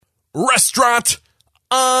Restaurant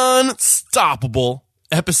Unstoppable,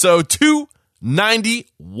 episode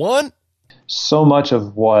 291. So much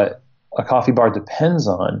of what a coffee bar depends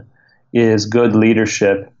on is good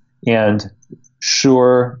leadership and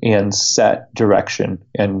sure and set direction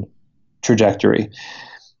and trajectory.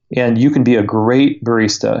 And you can be a great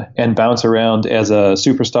barista and bounce around as a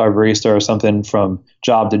superstar barista or something from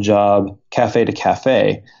job to job, cafe to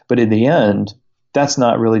cafe. But in the end, that's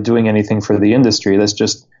not really doing anything for the industry. That's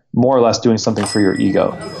just more or less doing something for your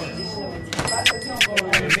ego.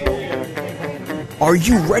 Are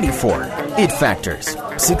you ready for it factors,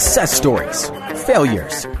 success stories,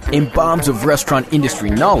 failures, and bombs of restaurant industry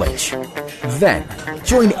knowledge? Then,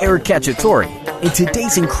 join Eric Cacciatore and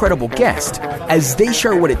today's incredible guest as they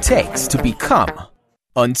share what it takes to become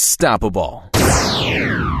unstoppable.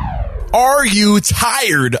 Are you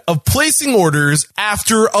tired of placing orders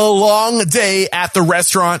after a long day at the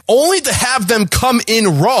restaurant only to have them come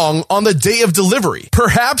in wrong on the day of delivery?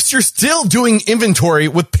 Perhaps you're still doing inventory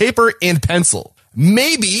with paper and pencil.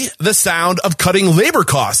 Maybe the sound of cutting labor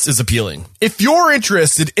costs is appealing. If you're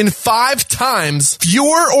interested in 5 times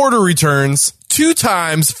fewer order returns, 2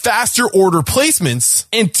 times faster order placements,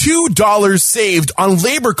 and $2 saved on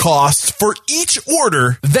labor costs for each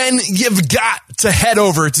order, then you've got to head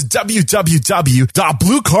over to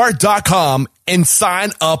www.bluecart.com and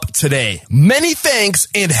sign up today. Many thanks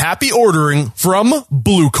and happy ordering from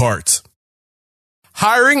Blue Cart.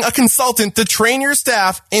 Hiring a consultant to train your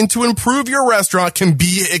staff and to improve your restaurant can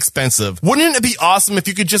be expensive. Wouldn't it be awesome if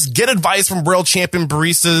you could just get advice from world champion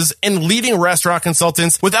baristas and leading restaurant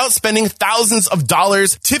consultants without spending thousands of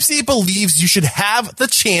dollars? Tipsy believes you should have the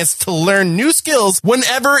chance to learn new skills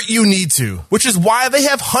whenever you need to, which is why they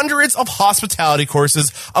have hundreds of hospitality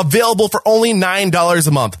courses available for only $9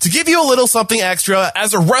 a month. To give you a little something extra,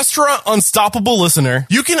 as a Restaurant Unstoppable listener,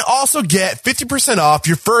 you can also get 50% off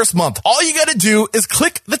your first month. All you gotta do is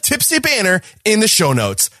click the Tipsy banner in the show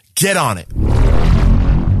notes. Get on it.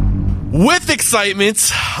 With excitement,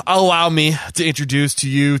 allow me to introduce to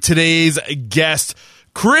you today's guest,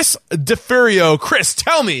 Chris DeFurio. Chris,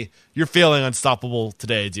 tell me you're feeling unstoppable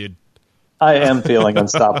today, dude. I am feeling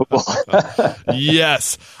unstoppable.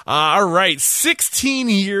 Yes. All right. 16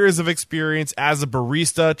 years of experience as a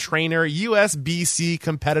barista, trainer, USBC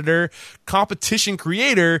competitor, competition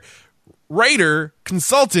creator, writer,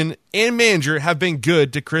 consultant, and manager have been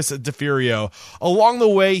good to Chris DeFurio. Along the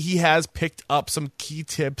way, he has picked up some key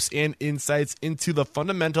tips and insights into the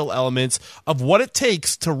fundamental elements of what it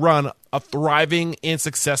takes to run a thriving and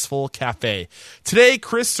successful cafe. Today,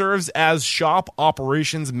 Chris serves as shop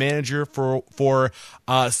operations manager for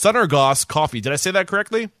Sunnergoss Coffee. Did I say that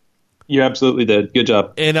correctly? You absolutely did. Good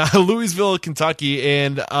job. In Louisville, Kentucky.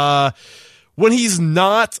 And when he's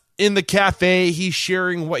not in the cafe, he's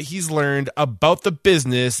sharing what he's learned about the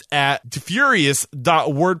business at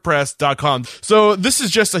defurious.wordpress.com. So this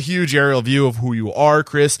is just a huge aerial view of who you are,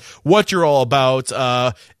 Chris, what you're all about,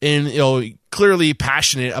 and clearly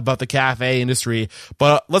passionate about the cafe industry.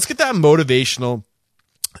 But let's get that motivational,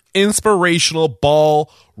 inspirational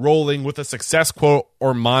ball rolling with a success quote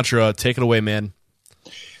or mantra. Take it away, man.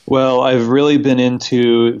 Well, I've really been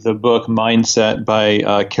into the book Mindset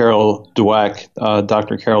by Carol Dweck,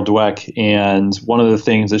 Dr. Carol Dweck, and one of the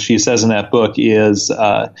things that she says in that book is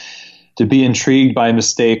to be intrigued by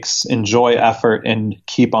mistakes, enjoy effort, and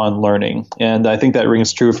keep on learning. And I think that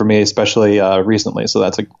rings true for me, especially recently. So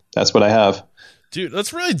that's what I have. Dude,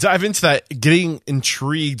 let's really dive into that, getting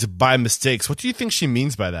intrigued by mistakes. What do you think she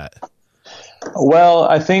means by that? Well,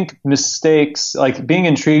 I think mistakes, like being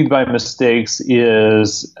intrigued by mistakes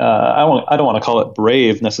is, I don't want to call it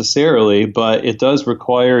brave necessarily, but it does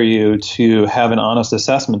require you to have an honest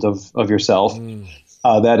assessment of yourself.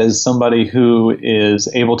 That is somebody who is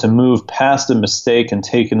able to move past a mistake and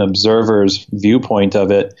take an observer's viewpoint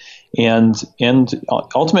of it and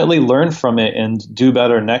ultimately learn from it and do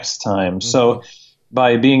better next time. Mm-hmm. So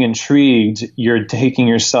by being intrigued, you're not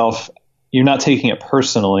taking it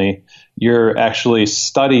personally. You're actually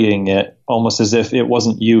studying it almost as if it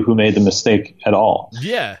wasn't you who made the mistake at all.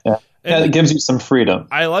 Yeah. And it gives you some freedom.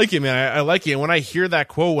 I like it, man. I like it. And when I hear that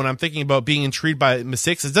quote, when I'm thinking about being intrigued by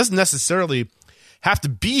mistakes, it doesn't necessarily have to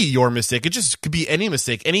be your mistake. It just could be any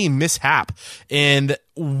mistake, any mishap. And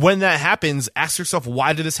when that happens, ask yourself,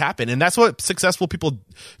 why did this happen? And that's what successful people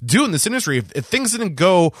do in this industry. If things didn't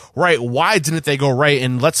go right, why didn't they go right?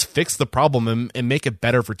 And let's fix the problem and make it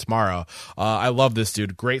better for tomorrow. I love this,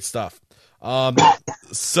 dude. Great stuff.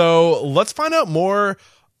 So let's find out more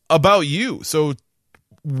about you. So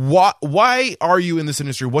why are you in this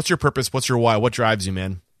industry? What's your purpose? What's your why? What drives you,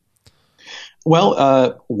 man?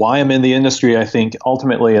 Why I'm in the industry, I think,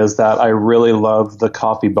 ultimately is that I really love the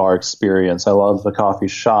coffee bar experience. I love the coffee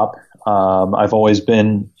shop. I've always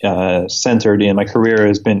been centered in my career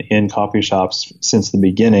has been in coffee shops since the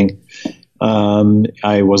beginning.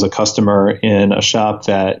 I was a customer in a shop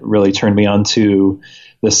that really turned me on to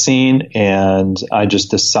the scene, and I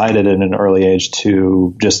just decided at an early age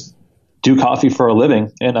to just do coffee for a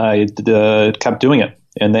living, and I kept doing it,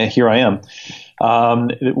 and then here I am.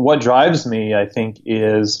 What drives me, I think,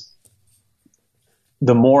 is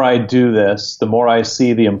the more I do this, the more I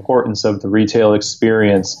see the importance of the retail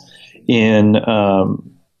experience in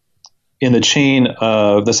the chain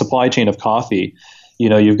of the supply chain of coffee. You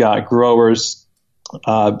know, you've got growers,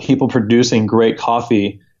 people producing great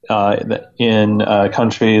coffee in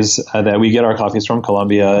countries that we get our coffees from,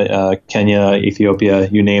 Colombia, Kenya, Ethiopia,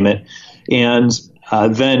 you name it. And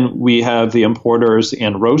then we have the importers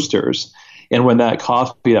and roasters. And when that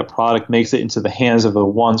coffee, that product makes it into the hands of the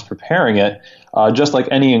ones preparing it, just like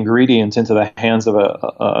any ingredient into the hands of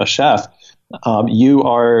a chef, you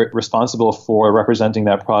are responsible for representing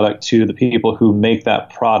that product to the people who make that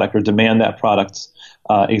product or demand that product's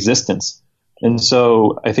existence. And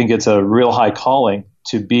so I think it's a real high calling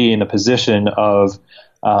to be in a position of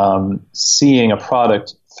seeing a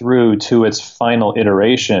product through to its final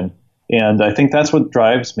iteration. And I think that's what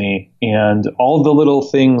drives me. And all the little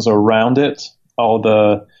things around it, all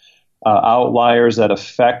the outliers that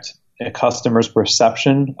affect a customer's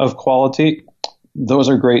perception of quality, those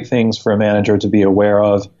are great things for a manager to be aware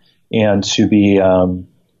of and to be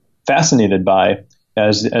fascinated by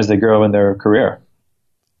as they grow in their career.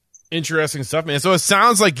 Interesting stuff, man. So it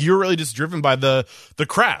sounds like you're really just driven by the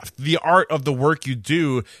craft, the art of the work you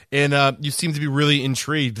do, and you seem to be really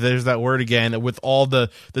intrigued. There's that word again, with all the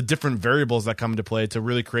different variables that come into play to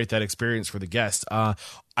really create that experience for the guest.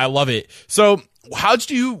 I love it. So how did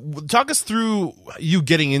you talk us through you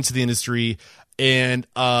getting into the industry and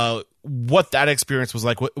what that experience was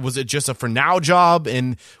like? Was it just a for now job?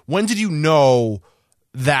 And when did you know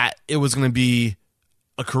that it was going to be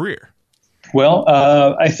a career? Well,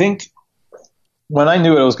 I think when I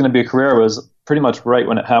knew it was going to be a career, it was pretty much right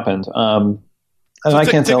when it happened. And I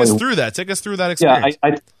can't tell you. Take us through that experience.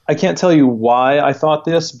 Yeah, I can't tell you why I thought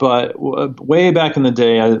this, but way back in the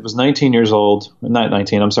day, I was 19 years old. Not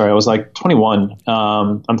 19, I'm sorry. I was like 21.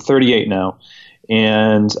 I'm 38 now.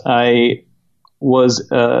 And I was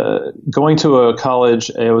going to a college.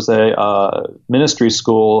 It was a ministry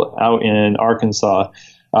school out in Arkansas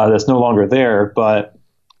that's no longer there, but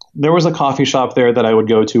there was a coffee shop there that I would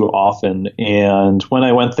go to often. And when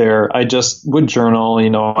I went there, I just would journal,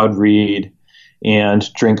 I'd read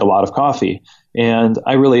and drink a lot of coffee. And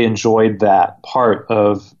I really enjoyed that part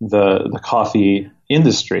of the coffee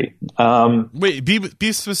industry. Wait,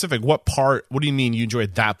 be specific. What part? What do you mean you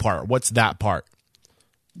enjoyed that part? What's that part?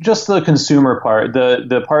 Just the consumer part,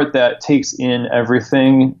 the part that takes in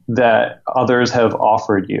everything that others have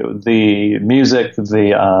offered you. The music,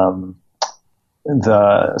 the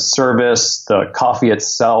service, the coffee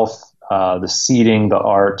itself, the seating, the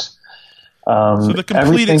art. So the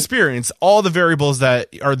complete experience, all the variables that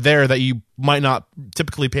are there that you might not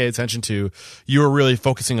typically pay attention to, you were really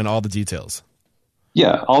focusing on all the details.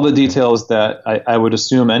 Yeah, all the details that I would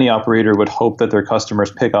assume any operator would hope that their customers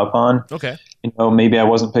pick up on. Okay. Maybe I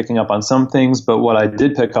wasn't picking up on some things, but what I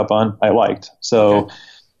did pick up on, I liked. So,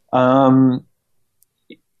 okay.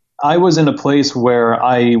 I was in a place where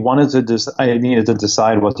I needed to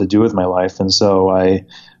decide what to do with my life. And so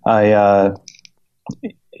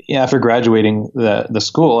after graduating the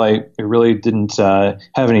school, I really didn't have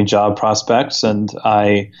any job prospects, and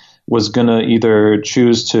I was going to either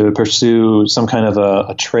choose to pursue some kind of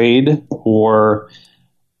a trade, or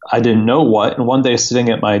I didn't know what. And one day, sitting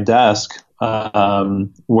at my desk,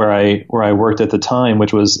 where I worked at the time,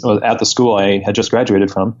 which was at the school I had just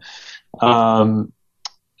graduated from,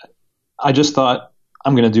 I just thought,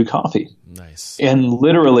 I'm going to do coffee. Nice. And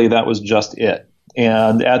literally that was just it.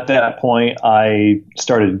 And at that point, I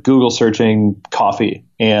started Google searching coffee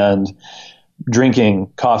and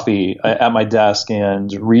drinking coffee at my desk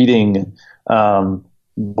and reading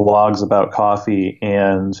blogs about coffee,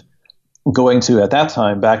 and going to, at that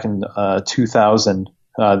time, back in 2000,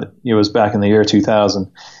 it was back in the year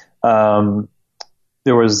 2000,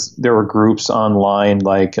 there were groups online,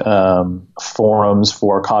 like forums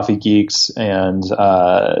for coffee geeks and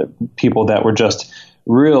people that were just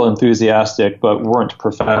real enthusiastic but weren't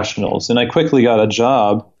professionals. And I quickly got a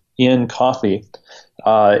job in coffee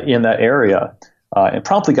in that area. And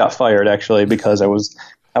promptly got fired, actually, because I was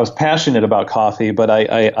passionate about coffee, but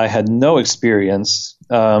I had no experience.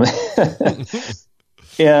 And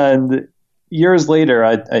years later,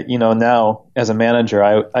 I now as a manager,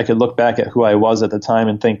 I could look back at who I was at the time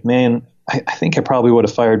and think, man, I think it probably would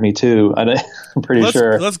have fired me too. I'm pretty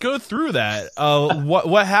sure. Let's go through that.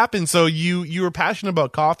 What happened? So you were passionate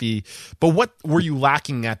about coffee, but what were you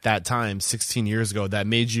lacking at that time, 16 years ago, that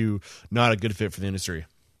made you not a good fit for the industry?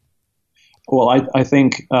 Well, I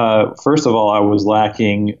think, first of all, I was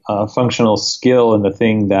lacking functional skill in the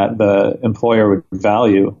thing that the employer would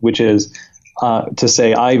value, which is to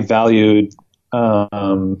say I valued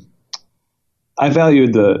the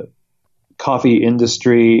coffee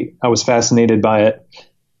industry. I was fascinated by it,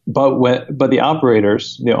 but the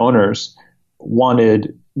operators, the owners,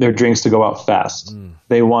 wanted their drinks to go out fast.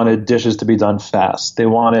 They wanted dishes to be done fast. They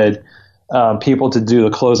wanted people to do the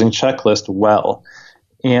closing checklist well.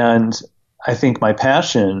 And I think my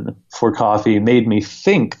passion for coffee made me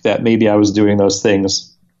think that maybe I was doing those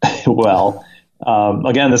things well.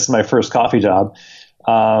 Again, this is my first coffee job.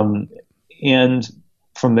 And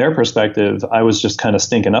from their perspective, I was just kind of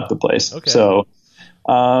stinking up the place. Okay. So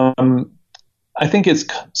I think it's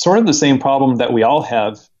sort of the same problem that we all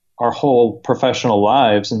have our whole professional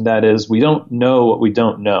lives, and that is we don't know what we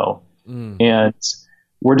don't know. And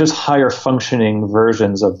we're just higher functioning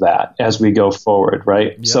versions of that as we go forward,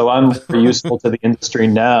 right? Yep. So I'm useful to the industry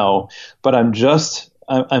now, but I'm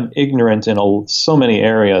ignorant in so many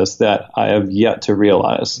areas that I have yet to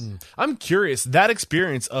realize. I'm curious, that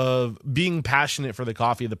experience of being passionate for the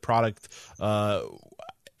coffee, the product,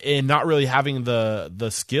 and not really having the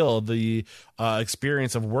skill, the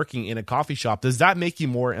experience of working in a coffee shop, does that make you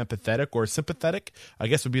more empathetic or sympathetic, I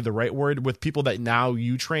guess would be the right word, with people that now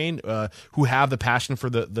you train who have the passion for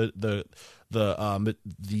the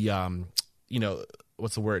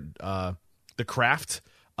what's the word, the craft,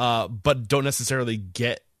 but don't necessarily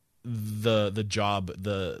get the job,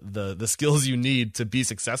 the skills you need to be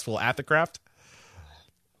successful at the craft?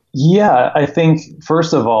 Yeah, I think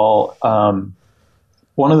first of all,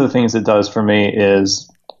 one of the things it does for me is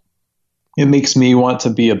it makes me want to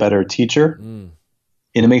be a better teacher, and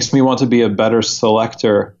it makes me want to be a better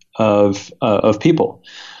selector of people.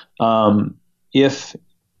 If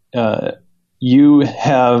you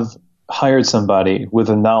have hired somebody with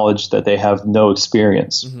a knowledge that they have no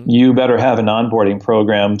experience, you better have an onboarding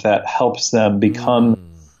program that helps them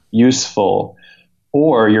become useful,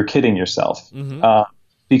 or you're kidding yourself,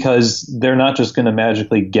 because they're not just going to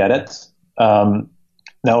magically get it.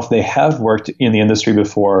 Now, if they have worked in the industry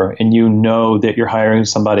before and you know that you're hiring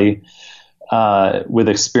somebody with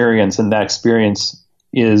experience, and that experience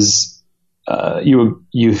is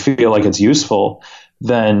you feel like it's useful,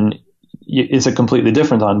 then it's a completely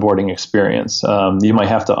different onboarding experience. You might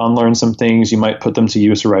have to unlearn some things. You might put them to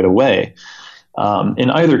use right away.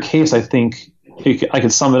 In either case, I think I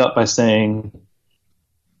could sum it up by saying,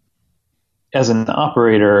 as an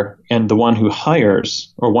operator and the one who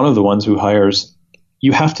hires, or one of the ones who hires,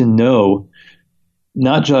 you have to know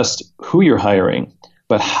not just who you're hiring,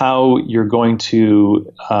 but how you're going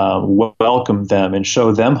to welcome them and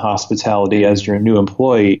show them hospitality as your new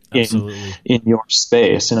employee in your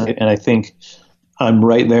space. And I think I'm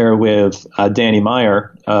right there with Danny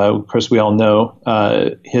Meyer. Of course, we all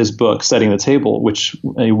know his book, Setting the Table, which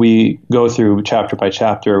we go through chapter by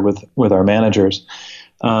chapter with our managers.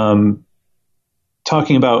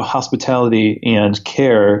 Talking about hospitality and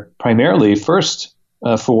care primarily first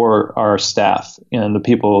for our staff and the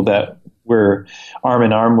people that we're arm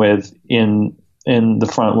in arm with in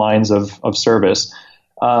the front lines of service.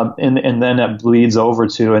 And then it bleeds over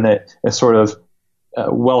to, and it sort of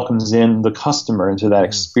welcomes in the customer into that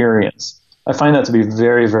experience. I find that to be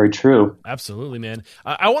very, very true. Absolutely, man.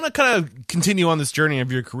 I want to kind of continue on this journey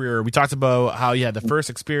of your career. We talked about how you had the first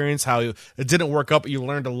experience, how it didn't work out, but you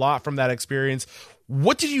learned a lot from that experience.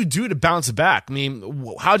 What did you do to bounce back? I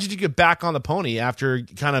mean, how did you get back on the pony after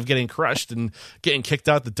kind of getting crushed and getting kicked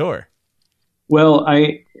out the door? Well,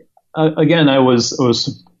 I would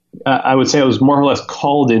say I was more or less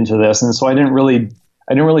called into this, and so I didn't really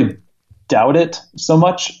doubt it so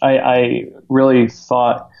much. I really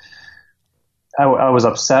thought I was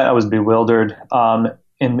upset. I was bewildered.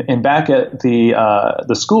 And back at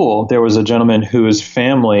the school, there was a gentleman whose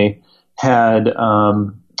family had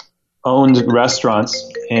owned restaurants,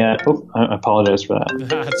 and I apologize for that.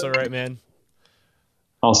 That's all right, man.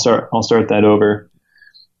 I'll start that over.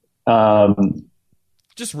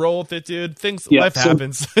 Just roll with it, dude. Life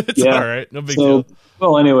happens. It's all right. No big deal.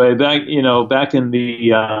 Well, anyway, back in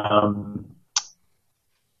the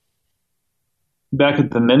back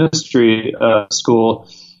at the ministry school,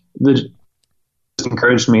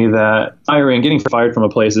 encouraged me that getting fired from a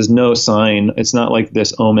place is no sign. It's not like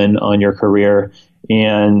this omen on your career.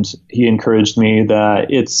 And he encouraged me that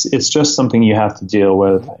it's just something you have to deal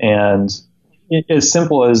with. And as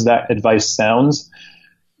simple as that advice sounds,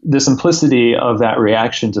 the simplicity of that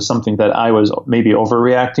reaction to something that I was maybe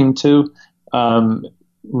overreacting to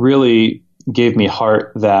really gave me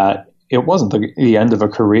heart that it wasn't the end of a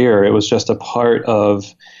career. It was just a part of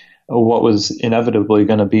what was inevitably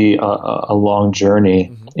going to be a long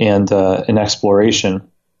journey and an exploration.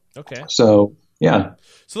 Okay. So, yeah.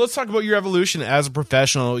 So let's talk about your evolution as a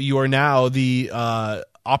professional. You are now the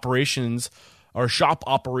operations or shop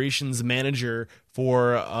operations manager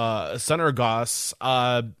for Sunargos.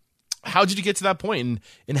 How did you get to that point,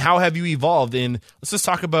 and how have you evolved? And let's just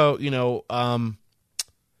talk about,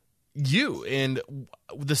 you and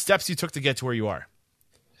the steps you took to get to where you are.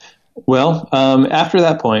 Well, after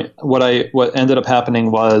that point, what ended up happening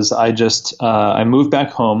was I moved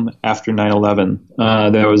back home after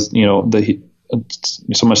 9/11. There was,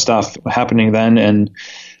 so much stuff happening then, and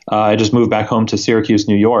I just moved back home to Syracuse,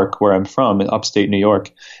 New York, where I'm from, in upstate New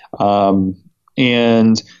York.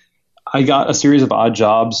 And I got a series of odd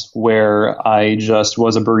jobs where I just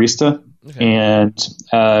was a barista. Okay. And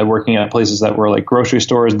working at places that were like grocery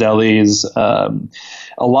stores, delis,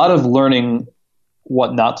 a lot of learning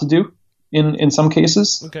what not to do in some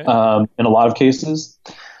cases, in a lot of cases.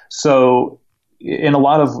 So in a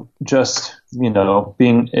lot of just,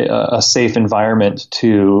 being a safe environment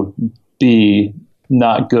to be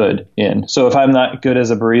not good in. So if I'm not good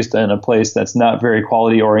as a barista in a place that's not very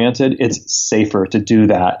quality oriented, it's safer to do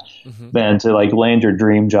that than to like land your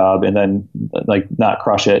dream job and then like not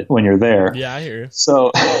crush it when you're there. Yeah, I hear you.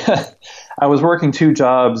 So I was working two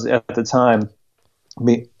jobs at the time.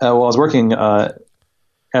 I was working at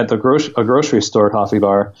a grocery store coffee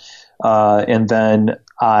bar, and then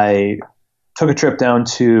I took a trip down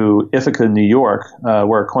to Ithaca, New York,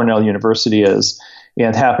 where Cornell University is,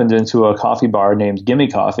 and happened into a coffee bar named Gimme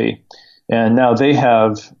Coffee. And now they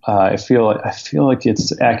have, I feel like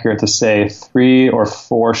it's accurate to say 3 or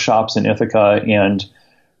 4 shops in Ithaca and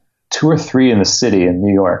 2 or 3 in the city in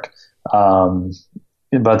New York.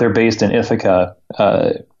 But they're based in Ithaca.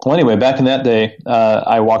 Well, anyway, back in that day,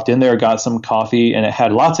 I walked in there, got some coffee, and it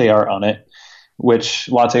had latte art on it, which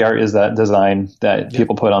latte art is that design that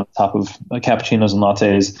people put on top of cappuccinos and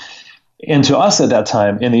lattes. And to us at that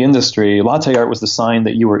time in the industry, latte art was the sign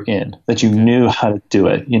that you were in, that you knew how to do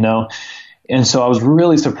it, And so I was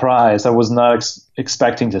really surprised. I was not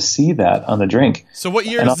expecting to see that on the drink. So what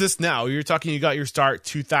year is this now? You're talking, you got your start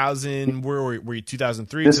 2000, where were you,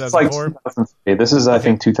 2003, this 2004? Is like 2003. This is, I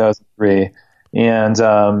think, 2003. And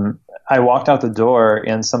I walked out the door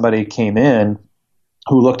and somebody came in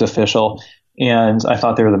who looked official, and I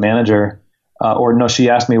thought they were the manager. She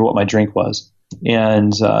asked me what my drink was.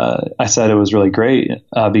 And I said it was really great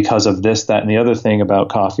because of this, that, and the other thing about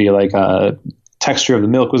coffee. Like texture of the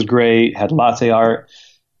milk was great, had latte art.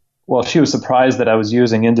 Well, she was surprised that I was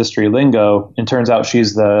using industry lingo, and turns out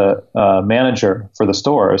she's the manager for the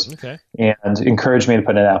stores, and encouraged me to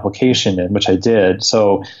put an application in, which I did.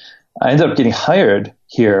 So I ended up getting hired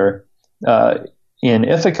here in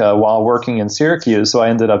Ithaca while working in Syracuse. So I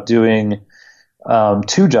ended up doing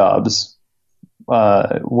 2 jobs.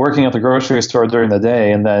 Working at the grocery store during the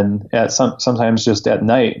day, and then sometimes just at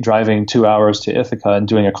night, driving 2 hours to Ithaca and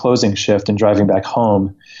doing a closing shift and driving back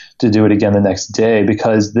home to do it again the next day,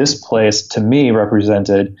 because this place to me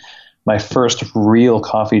represented my first real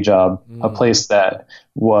coffee job, a place that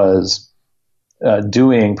was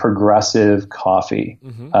doing progressive coffee,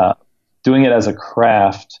 doing it as a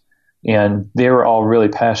craft, and they were all really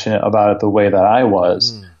passionate about it the way that I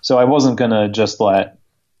was. So I wasn't going to just let,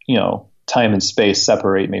 time and space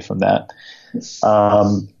separate me from that.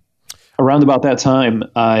 Around about that time,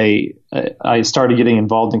 I started getting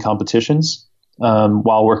involved in competitions.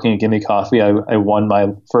 While working at Gimme Coffee, I won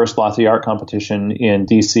my first latte art competition in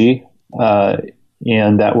DC,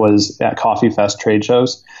 and that was at Coffee Fest trade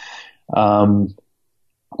shows,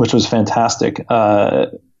 which was fantastic.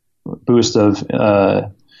 Boost of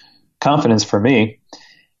confidence for me.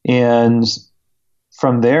 And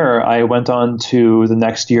from there, I went on to the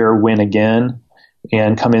next year win again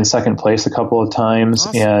and come in second place a couple of times.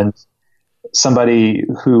 Awesome. And somebody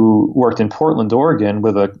who worked in Portland, Oregon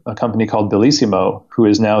with a company called Bellissimo, who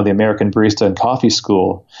is now the American Barista and Coffee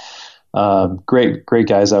School. Great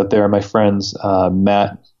guys out there. My friends,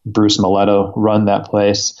 Matt, Bruce Miletto, run that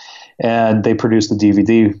place. And they produced a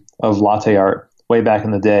DVD of latte art way back in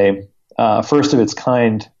the day. First of its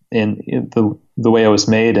kind in the way it was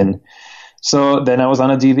made. And so then I was on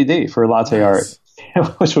a DVD for latte art,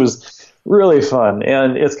 which was really fun.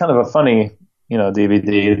 And it's kind of a funny,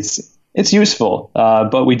 DVD. It's useful.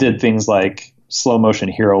 But we did things like, slow motion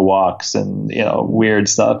hero walks and, weird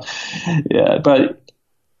stuff. Yeah, but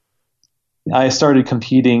I started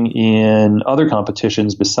competing in other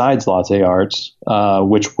competitions besides latte art,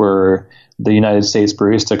 which were the United States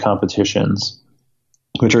Barista competitions,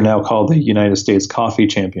 which are now called the United States Coffee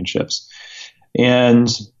Championships. And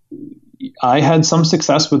I had some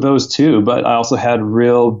success with those too, but I also had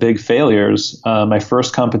real big failures. My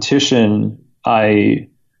first competition, I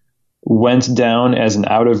went down as an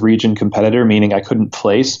out-of-region competitor, meaning I couldn't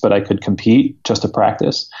place, but I could compete just to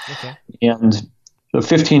practice. Okay. And the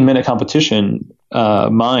 15-minute competition,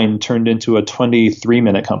 mine turned into a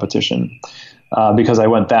 23-minute competition because I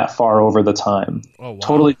went that far over the time. Oh, wow.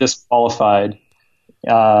 Totally disqualified,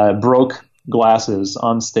 broke glasses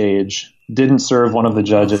on stage, didn't serve one of the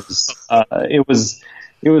judges. It was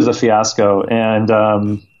a fiasco, and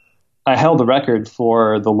I held the record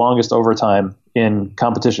for the longest overtime in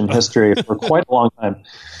competition history for quite a long time.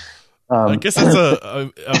 I guess that's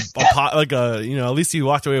at least you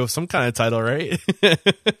walked away with some kind of title, right?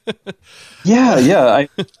 Yeah.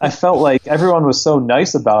 I felt like everyone was so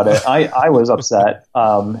nice about it. I was upset.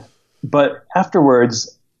 But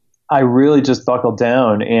afterwards, I really just buckled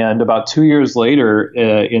down. And about 2 years later,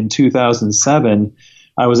 in 2007,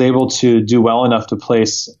 I was able to do well enough to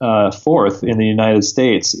place fourth in the United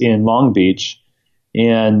States in Long Beach.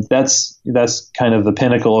 And that's kind of the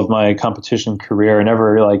pinnacle of my competition career. I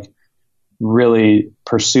never really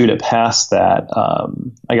pursued it past that.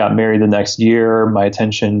 I got married the next year. My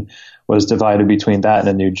attention was divided between that and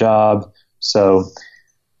a new job. So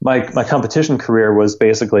my competition career was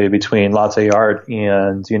basically between latte art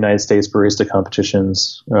and the United States Barista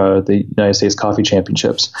competitions, the United States Coffee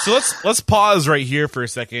Championships. So let's pause right here for a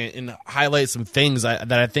second and highlight some things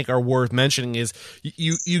that I think are worth mentioning. Is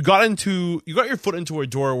you got your foot into a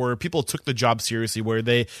door where people took the job seriously, where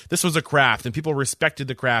this was a craft and people respected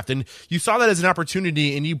the craft, and you saw that as an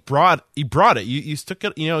opportunity and you brought it. You took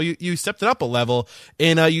it, you stepped it up a level,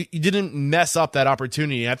 and you didn't mess up that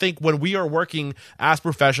opportunity. I think when we are working as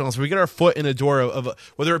professionals, we get our foot in the door of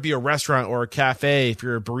whether it be a restaurant or a cafe, if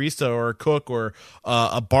you're a barista or a cook or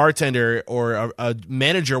a bartender or a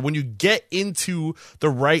manager, when you get into the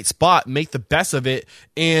right spot, make the best of it,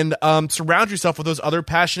 and surround yourself with those other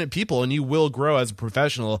passionate people, and you will grow as a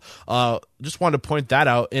professional. Just wanted to point that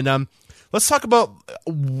out. And let's talk about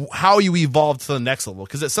how you evolved to the next level,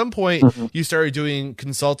 because at some point you started doing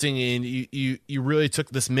consulting and you really took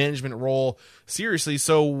this management role seriously.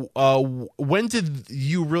 So when did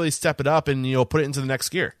you really step it up and put it into the next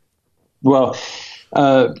gear? Well,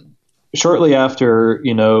 shortly after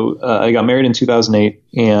I got married in 2008,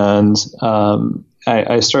 and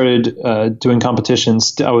I started doing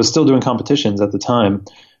competitions. I was still doing competitions at the time,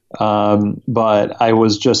 but I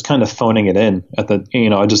was just kind of phoning it in at the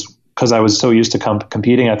because I was so used to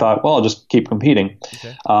competing, I thought, well, I'll just keep competing.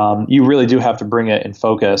 Okay. You really do have to bring it in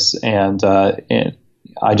focus, and I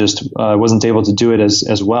just wasn't able to do it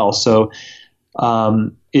as well. So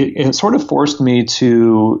it sort of forced me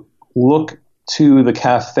to look to the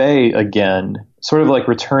cafe again, sort of like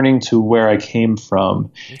returning to where I came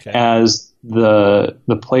from as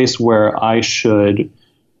the place where I should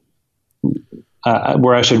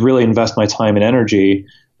really invest my time and energy.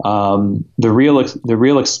 The real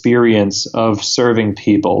experience of serving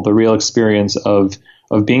people, the real experience of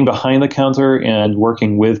being behind the counter and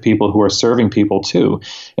working with people who are serving people too.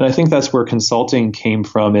 And I think that's where consulting came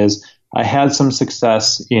from. Is I had some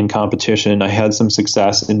success in competition. I had some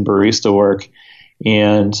success in barista work,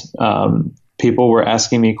 and people were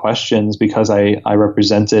asking me questions because I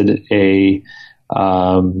represented a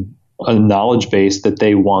knowledge base that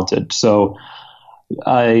they wanted. So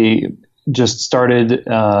I just started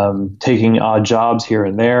taking odd jobs here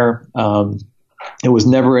and there. It was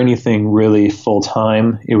never anything really full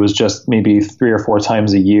time. It was just maybe 3 or 4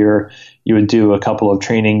 times a year. You would do a couple of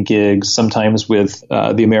training gigs, sometimes with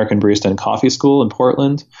the American Barista and Coffee School in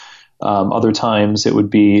Portland. Other times it would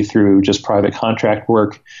be through just private contract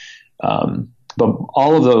work. But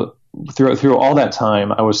through all that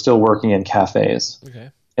time, I was still working in cafes.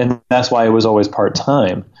 Okay. And that's why it was always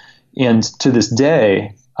part-time. And to this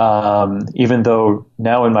day, even though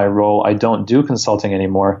now in my role I don't do consulting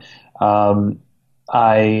anymore,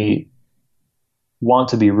 I want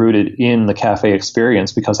to be rooted in the cafe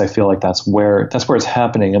experience because I feel like that's where it's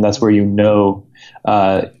happening, and that's where you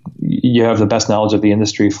have the best knowledge of the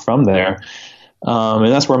industry from there, and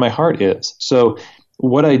that's where my heart is. So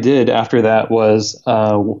what I did after that was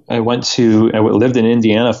I lived in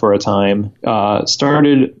Indiana for a time,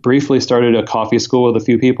 briefly started a coffee school with a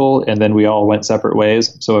few people, and then we all went separate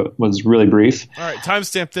ways. So it was really brief. All right,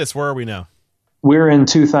 timestamp this. Where are we now? we're in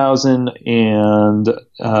 2000 and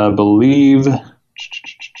believe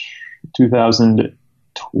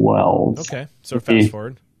 2012. Okay, so fast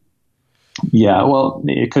forward. Yeah, well,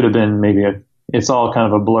 it could have been maybe it's all kind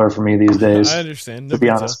of a blur for me these days. I understand. To be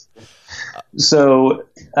honest. So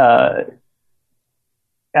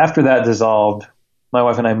after that dissolved, my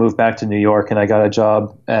wife and I moved back to New York, and I got a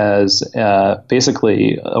job as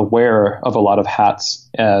basically a wearer of a lot of hats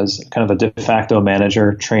as kind of a de facto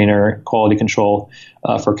manager, trainer, quality control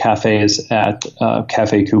for cafes at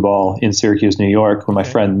Cafe Kubal in Syracuse, New York, where my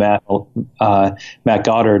friend Matt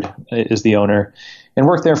Goddard is the owner, and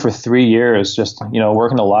worked there for 3 years, just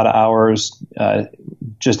working a lot of hours,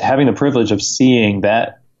 just having the privilege of seeing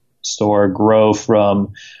that store grow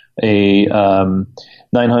from a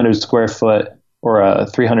 900 square foot or a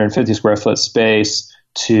 350 square foot space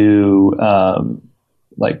to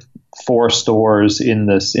like 4 stores in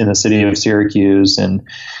the city of Syracuse. And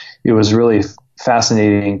it was really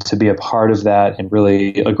fascinating to be a part of that, and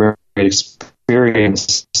really a great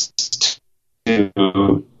experience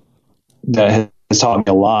that has taught me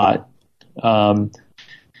a lot.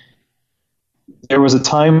 There was a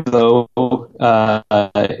time, though, where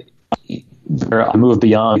I moved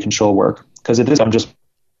beyond control work, because at this I'm just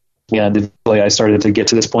and I started to get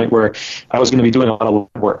to this point where I was going to be doing a lot of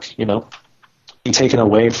work, being taken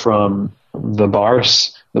away from the bar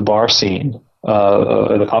scene,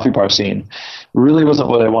 the coffee bar scene, really wasn't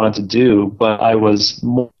what I wanted to do. But I was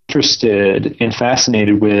more interested and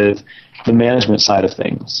fascinated with the management side of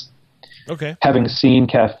things. Okay. Having seen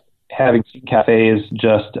cafes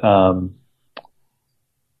just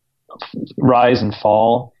rise and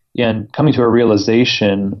fall, and coming to a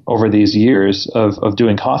realization over these years of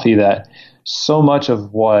doing coffee that so much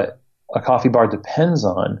of what a coffee bar depends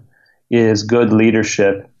on is good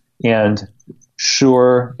leadership and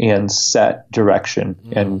sure and set direction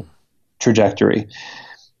and trajectory.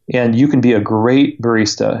 And you can be a great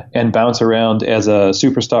barista and bounce around as a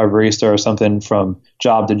superstar barista or something from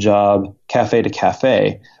job to job, cafe to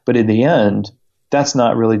cafe. But in the end, that's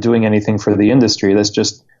not really doing anything for the industry. That's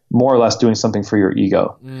just more or less doing something for your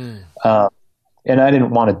ego. And I didn't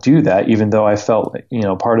want to do that, even though I felt,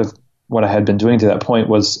 part of what I had been doing to that point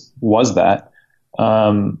was that.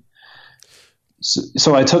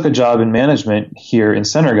 So I took a job in management here in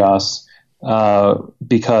Sendergas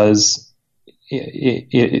because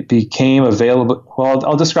it became available. Well,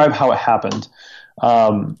 I'll describe how it happened.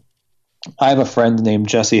 I have a friend named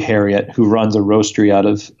Jesse Harriet who runs a roastery out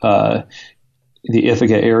of the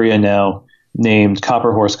Ithaca area now, named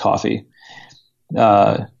Copper Horse Coffee.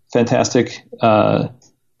 Fantastic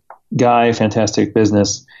guy, fantastic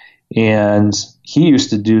business. And he used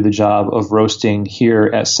to do the job of roasting here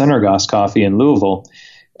at Sendergas Coffee in Louisville,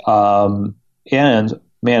 and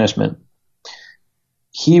management.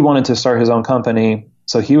 He wanted to start his own company,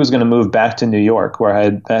 so he was going to move back to New York, where I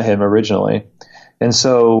had met him originally. And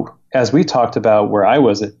so as we talked about where I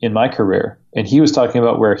was in my career, and he was talking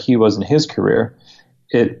about where he was in his career,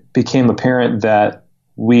 it became apparent that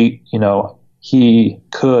he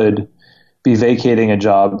could be vacating a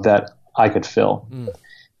job that I could fill.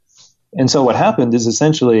 And so what happened is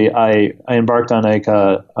essentially I embarked on like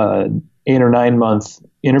a 8 or 9 month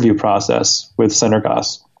interview process with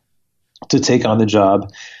Sendergas to take on the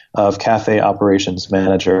job of cafe operations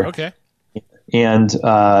manager. Okay. And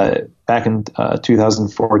back in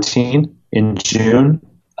 2014, in June,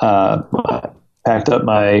 packed up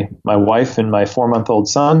my wife and my 4-month-old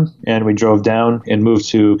son, and we drove down and moved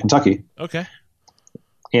to Kentucky. Okay.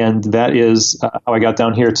 And that is how I got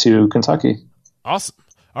down here to Kentucky. Awesome.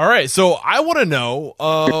 All right. So I want to know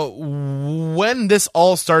when this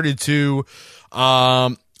all started to,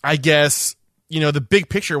 I guess, the big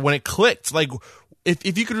picture, when it clicked. Like,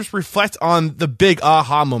 if you could just reflect on the big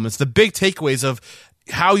aha moments, the big takeaways of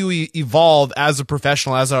how you evolved as a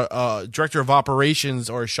professional, as a director of operations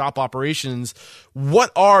or shop operations,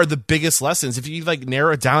 what are the biggest lessons? If you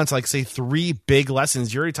narrow it down to say 3 big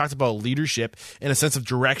lessons. You already talked about leadership and a sense of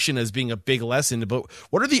direction as being a big lesson, but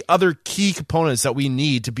what are the other key components that we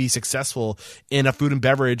need to be successful in a food and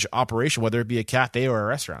beverage operation, whether it be a cafe or a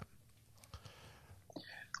restaurant?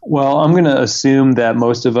 Well, I'm going to assume that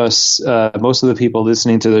most of the people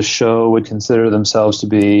listening to this show would consider themselves to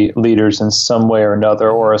be leaders in some way or another,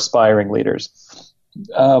 or aspiring leaders.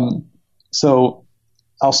 So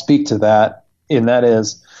I'll speak to that, and that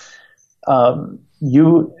is,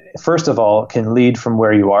 you, first of all, can lead from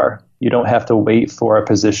where you are. You don't have to wait for a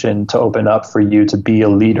position to open up for you to be a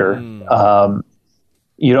leader.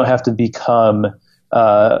 You don't have to become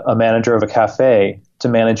a manager of a cafe to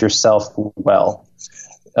manage yourself well.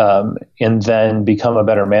 And then become a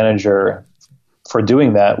better manager for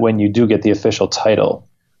doing that when you do get the official title.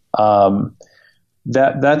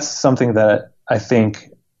 That's something that I think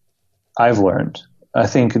I've learned. I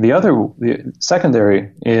think the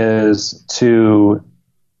secondary is to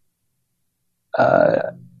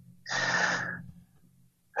I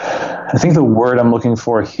think the word I'm looking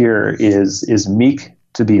for here is meek,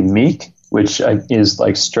 to be meek, which is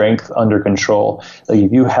like strength under control. Like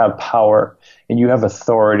if you have power and you have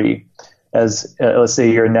authority, as let's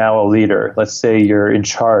say you're now a leader, let's say you're in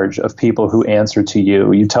charge of people who answer to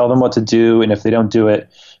you. You tell them what to do, and if they don't do it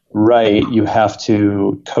right, you have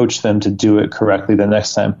to coach them to do it correctly the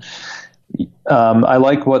next time. I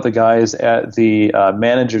like what the guys at the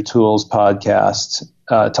Manager Tools podcast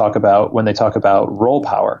talk about when they talk about role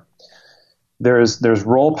power. There's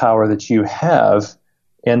role power that you have,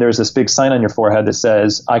 and there's this big sign on your forehead that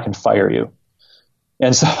says, I can fire you.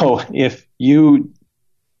 And so if you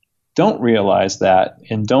don't realize that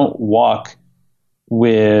and don't walk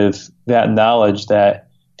with that knowledge that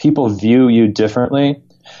people view you differently,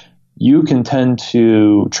 you can tend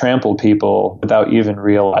to trample people without even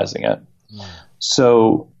realizing it. Mm.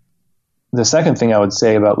 So the second thing I would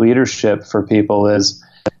say about leadership for people is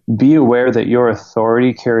be aware that your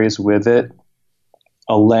authority carries with it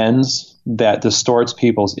a lens that distorts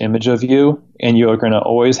people's image of you, and you're going to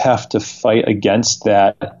always have to fight against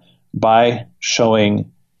that by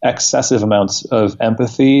showing excessive amounts of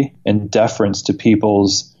empathy and deference to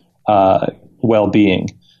people's well-being.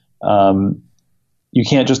 You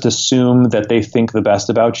can't just assume that they think the best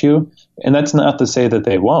about you, and that's not to say that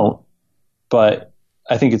they won't, but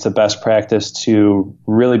I think it's a best practice to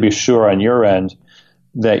really be sure on your end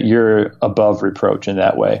that you're above reproach in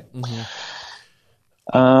that way. Mm-hmm.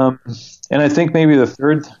 And I think maybe the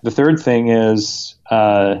third thing is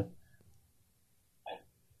you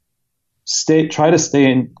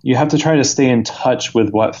have to try to stay in touch with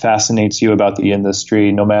what fascinates you about the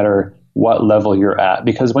industry, no matter what level you're at.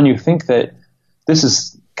 Because when you think that, this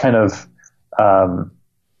is kind of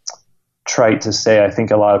trite to say, I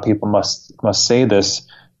think a lot of people must say this,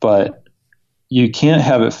 but you can't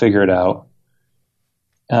have it figured out.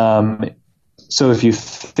 So if you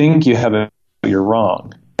think you have it, you're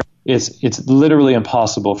wrong. It's literally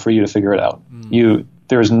impossible for you to figure it out.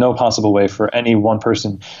 There is no possible way for any one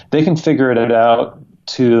person. They can figure it out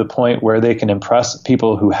to the point where they can impress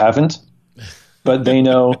people who haven't, but they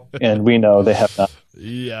know and we know they have not.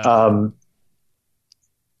 Yeah.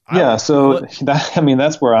 So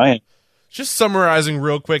that's where I am. Just summarizing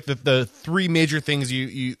real quick that the three major things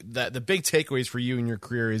that the big takeaways for you in your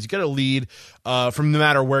career is you got to lead from no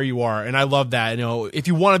matter where you are. And I love that. If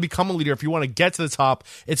you want to become a leader, if you want to get to the top,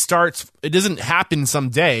 it doesn't happen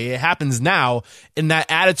someday. It happens now. And that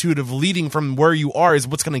attitude of leading from where you are is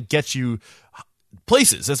what's going to get you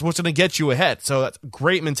places. That's what's going to get you ahead. So that's a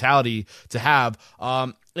great mentality to have.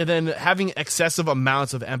 And then having excessive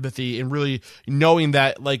amounts of empathy and really knowing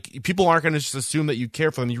that like people aren't going to just assume that you care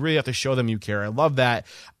for them. You really have to show them you care. I love that.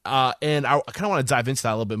 And I kind of want to dive into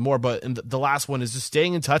that a little bit more, but the last one is just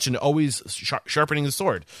staying in touch and always sharpening the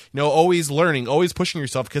sword, always learning, always pushing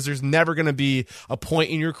yourself, because there's never going to be a point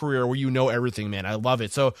in your career where you know everything, man. I love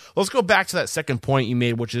it. So let's go back to that second point you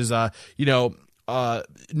made, which is, not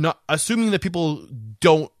assuming that people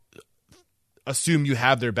don't assume you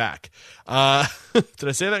have their back. Did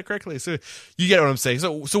I say that correctly? So you get what I'm saying.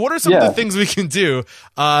 So what are some of the things we can do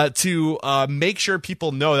to make sure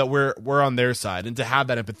people know that we're on their side, and to have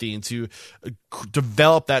that empathy and to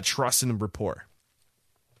develop that trust and rapport?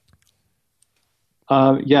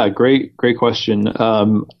 Great question.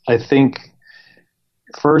 I think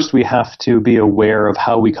first we have to be aware of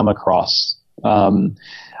how we come across.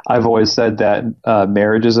 I've always said that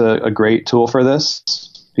marriage is a great tool for this,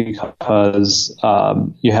 because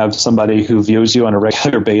you have somebody who views you on a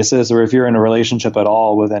regular basis, or if you're in a relationship at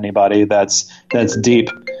all with anybody that's deep.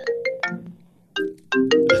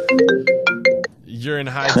 You're in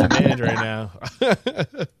high demand right now.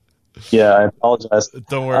 Yeah, I apologize.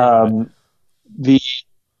 Don't worry.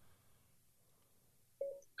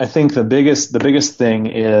 I think the biggest thing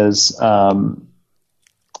is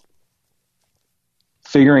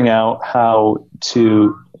figuring out how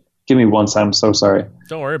to. Give me one second. I'm so sorry.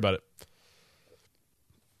 Don't worry about it.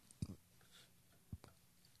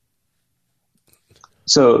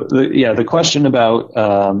 So the question about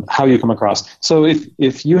how you come across. So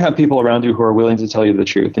if you have people around you who are willing to tell you the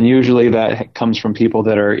truth, and usually that comes from people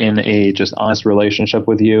that are in a just honest relationship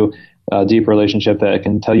with you, a deep relationship that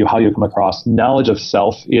can tell you how you come across. Knowledge of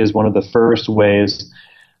self is one of the first ways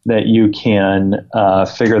that you can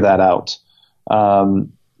figure that out.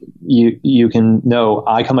 You can know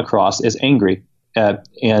I come across as angry,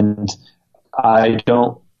 and I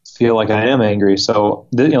don't feel like I am angry. So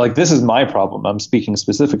like this is my problem. I'm speaking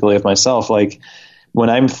specifically of myself. Like when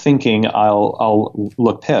I'm thinking, I'll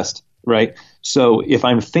look pissed, right? So if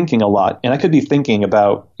I'm thinking a lot, and I could be thinking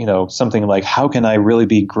about, something like, how can I really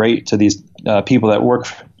be great to these people that work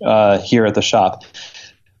here at the shop?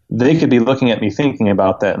 They could be looking at me thinking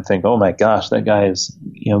about that and think, oh my gosh, that guy has,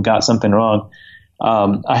 got something wrong.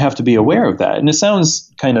 I have to be aware of that. And it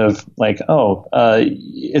sounds kind of like,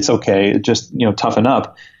 it's okay. Just, toughen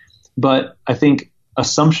up. But I think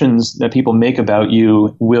assumptions that people make about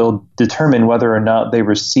you will determine whether or not they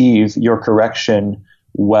receive your correction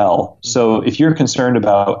well. So if you're concerned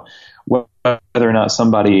about whether or not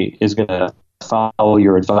somebody is going to follow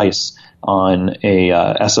your advice on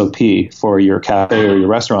a SOP for your cafe or your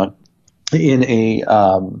restaurant when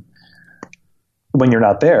you're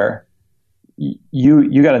not there,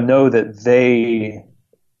 you got to know that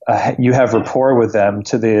you have rapport with them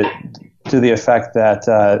to the effect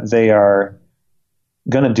that they are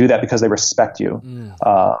going to do that because they respect you.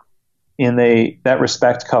 And that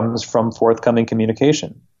respect comes from forthcoming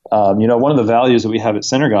communication. One of the values that we have at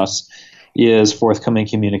Synergos is forthcoming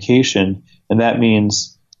communication, and that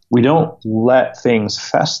means we don't let things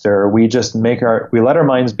fester. We just we let our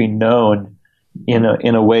minds be known in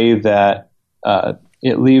a way that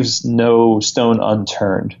it leaves no stone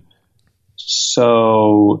unturned.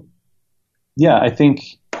 So, yeah, I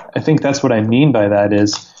think that's what I mean by that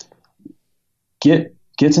is get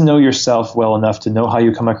to know yourself well enough to know how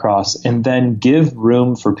you come across, and then give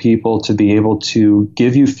room for people to be able to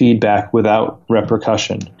give you feedback without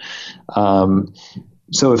repercussion.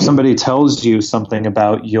 So if somebody tells you something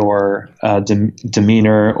about your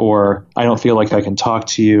demeanor, or I don't feel like I can talk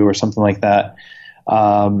to you, or something like that,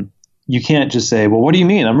 you can't just say, well, what do you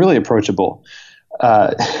mean? I'm really approachable.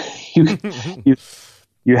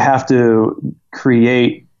 You have to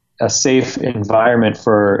create a safe environment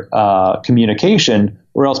for communication,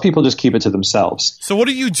 or else people just keep it to themselves. So what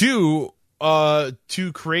do you do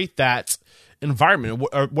to create that environment?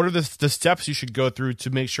 What are the steps you should go through to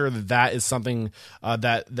make sure that is something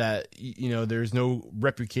that there's no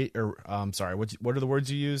reputation, or what are the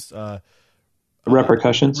words you used?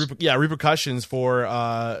 Repercussions. Repercussions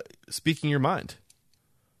for speaking your mind.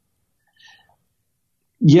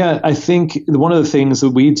 Yeah, I think one of the things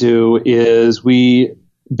that we do is we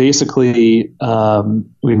basically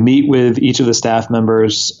we meet with each of the staff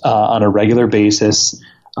members on a regular basis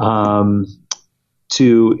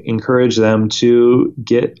to encourage them to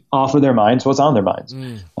get off of their minds what's on their minds.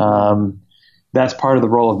 That's part of the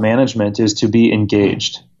role of management, is to be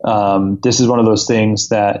engaged. This is one of those things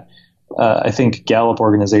that I think Gallup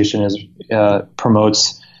organization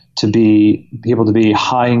promotes, to be people to be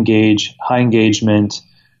high engagement,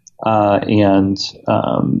 and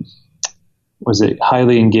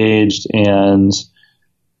highly engaged and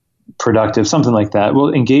productive, something like that.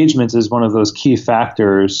 Well, engagement is one of those key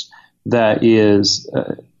factors that is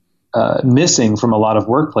missing from a lot of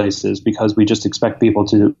workplaces, because we just expect people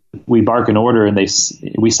we bark an order and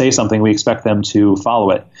we say something, we expect them to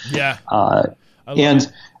follow it. Yeah.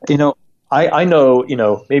 I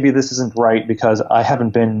know, maybe this isn't right because I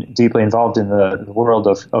haven't been deeply involved in the world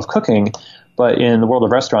of cooking, but in the world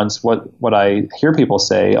of restaurants, what I hear people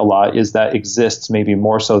say a lot is that exists maybe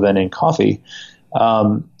more so than in coffee.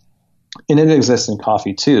 And it exists in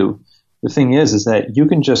coffee too. The thing is that you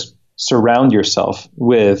can just surround yourself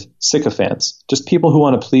with sycophants, just people who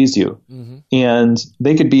want to please you. Mm-hmm. And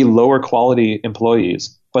they could be lower quality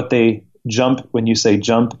employees, but they when you say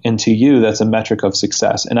jump into you, that's a metric of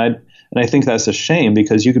success. And I think that's a shame,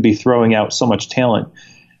 because you could be throwing out so much talent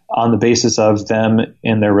on the basis of them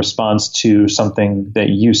and their response to something that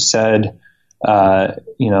you said, a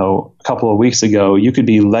couple of weeks ago. You could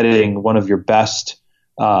be letting one of your best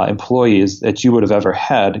employees that you would have ever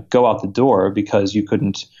had go out the door because you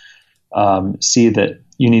couldn't see that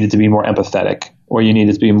you needed to be more empathetic, or you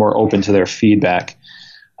needed to be more open to their feedback.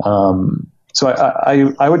 So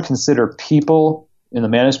I would consider people, in the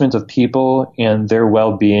management of people and their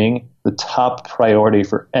well-being, the top priority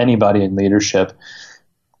for anybody in leadership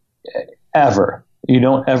ever. You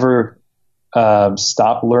don't ever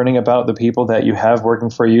stop learning about the people that you have working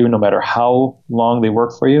for you, no matter how long they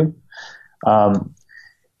work for you.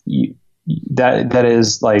 That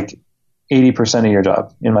is like 80% of your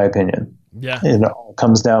job, in my opinion. Yeah. It all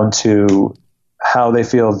comes down to how they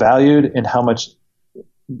feel valued, and how much,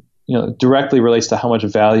 directly relates to how much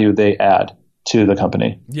value they add to the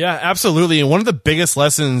company. Yeah, absolutely. And one of the biggest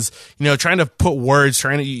lessons, trying to put words,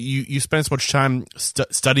 you spend so much time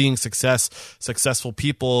studying successful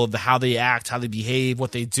people, how they act, how they behave,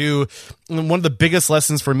 what they do. And one of the biggest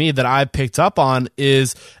lessons for me that I picked up on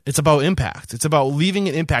is it's about impact. It's about leaving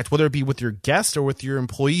an impact, whether it be with your guests or with your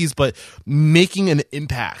employees, but making an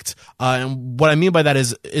impact. And what I mean by that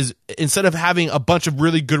is instead of having a bunch of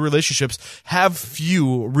really good relationships, have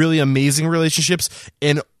few really amazing relationships,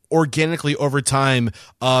 and organically over time,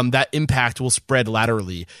 that impact will spread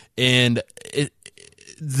laterally. And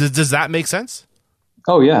does that make sense?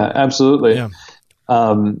 Oh yeah, absolutely. Yeah.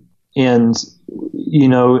 And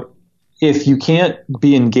if you can't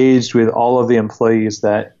be engaged with all of the employees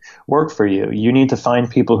that work for you, you need to find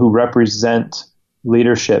people who represent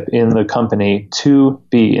leadership in the company to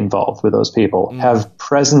be involved with those people, have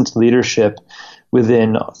present leadership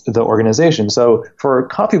within the organization. So for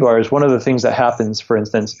coffee bars, one of the things that happens, for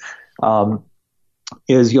instance,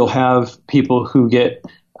 is you'll have people who they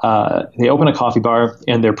open a coffee bar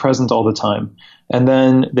and they're present all the time. And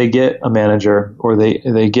then they get a manager or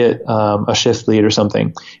they get a shift lead or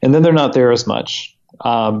something. And then they're not there as much.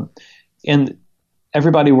 And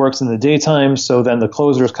everybody works in the daytime. So then the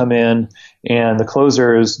closers come in, and the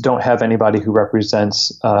closers don't have anybody who represents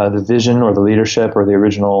the vision or the leadership or the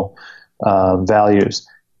original values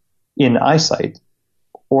in eyesight,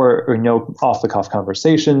 or off the cuff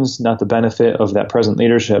conversations, not the benefit of that present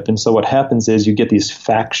leadership. And so what happens is you get these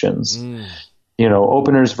factions,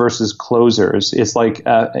 openers versus closers. It's like,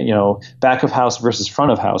 back of house versus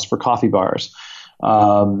front of house for coffee bars.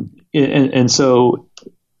 And so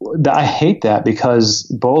I hate that, because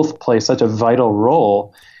both play such a vital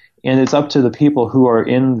role, and it's up to the people who are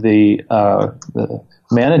in the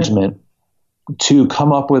management to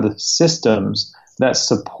come up with systems that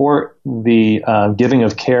support the giving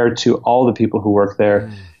of care to all the people who work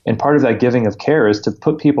there. And part of that giving of care is to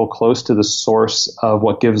put people close to the source of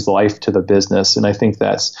what gives life to the business. And I think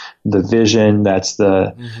that's the vision, that's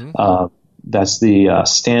the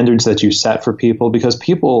standards that you set for people, because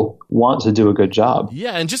people want to do a good job.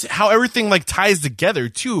 Yeah, and just how everything ties together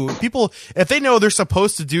too. People, if they know they're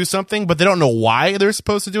supposed to do something, but they don't know why they're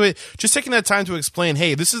supposed to do it, just taking that time to explain,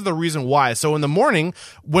 hey, this is the reason why. So in the morning,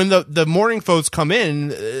 when the morning folks come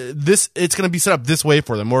in, it's going to be set up this way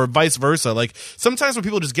for them, or vice versa. Like sometimes when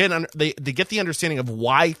people just they get the understanding of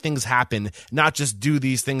why things happen, not just do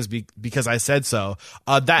these things because I said so.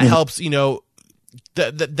 That helps.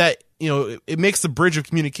 It makes the bridge of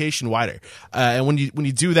communication wider. And when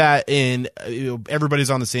you do that, and everybody's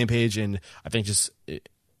on the same page, and I think does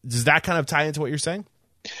that kind of tie into what you're saying?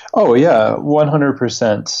 Oh yeah,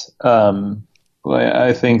 100%.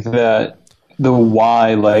 I think that the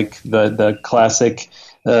why, like the classic,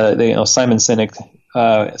 Simon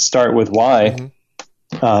Sinek, Start With Why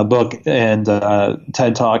book and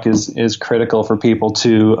TED Talk is critical for people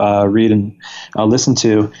to read and listen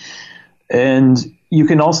to. And you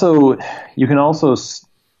can also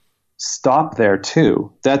stop there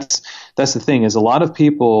too. That's the thing, is a lot of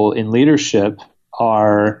people in leadership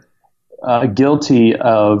are guilty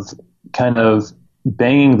of kind of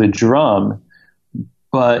banging the drum,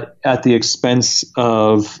 but at the expense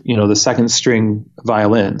of the second string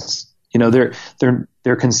violins. They're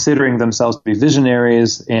considering themselves to be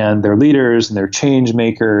visionaries, and they're leaders, and they're change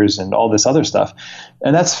makers, and all this other stuff,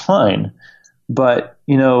 and that's fine. But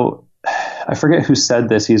I forget who said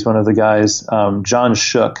this. He's one of the guys, John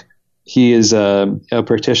Shook. He is a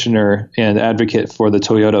practitioner and advocate for the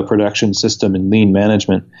Toyota production system and lean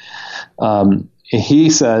management. He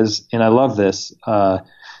says, and I love this,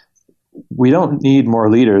 we don't need more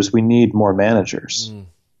leaders, we need more managers.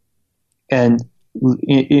 And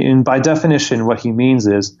by definition, what he means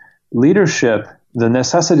is leadership, the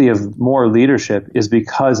necessity of more leadership is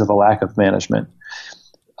because of a lack of management.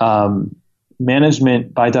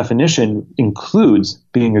 Management, by definition, includes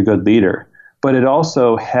being a good leader, but it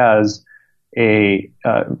also has a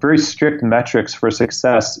very strict metrics for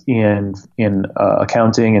success in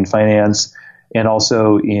accounting and finance, and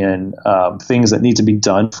also in things that need to be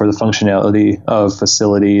done for the functionality of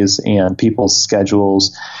facilities and people's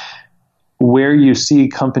schedules. Where you see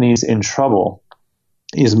companies in trouble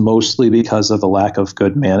is mostly because of a lack of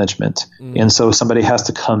good management. And so somebody has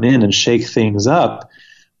to come in and shake things up.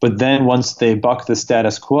 But then once they buck the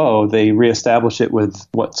status quo, they reestablish it with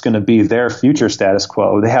what's going to be their future status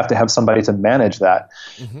quo. They have to have somebody to manage that.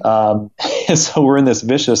 And so we're in this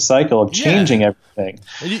vicious cycle of changing everything.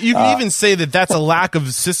 You can even say that that's a lack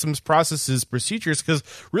of systems, processes, procedures, because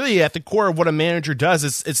really at the core of what a manager does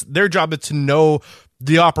is it's their job is to know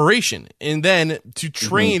the operation, and then to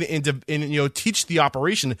train and teach the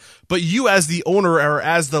operation. But you, as the owner or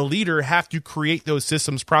as the leader, have to create those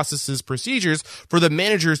systems, processes, procedures for the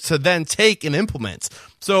managers to then take and implement.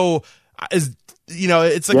 So, it's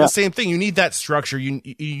like the same thing. You need that structure.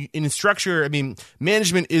 In structure, I mean,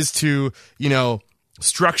 management is to,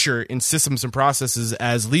 structure in systems and processes,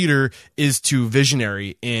 as leader is to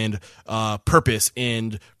visionary and purpose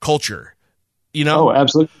and culture. Oh,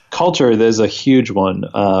 absolutely. Culture, there's a huge one.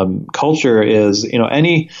 Culture is,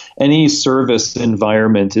 any service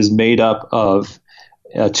environment is made up of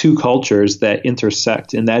two cultures that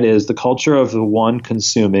intersect, and that is the culture of the one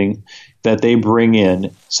consuming that they bring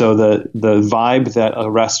in. So the vibe that a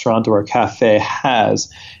restaurant or a cafe has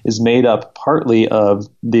is made up partly of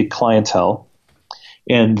the clientele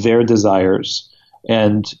and their desires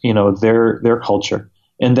and, their culture.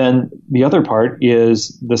 And then the other part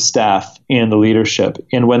is the staff and the leadership.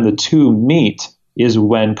 And when the two meet is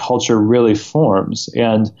when culture really forms.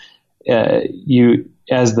 And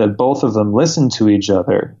as both of them listen to each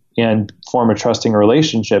other and form a trusting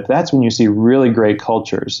relationship, that's when you see really great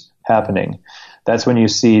cultures happening. That's when you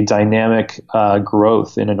see dynamic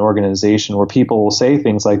growth in an organization where people will say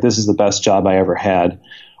things like, "This is the best job I ever had,"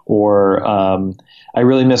 or "I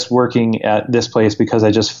really miss working at this place because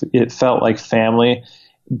it felt like family."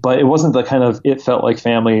 But it wasn't the kind of it felt like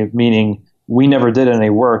family, meaning we never did any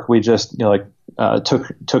work. We just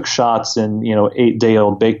took shots and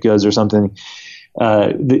 8-day-old baked goods or something.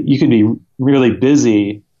 You could be really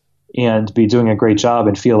busy and be doing a great job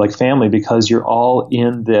and feel like family because you're all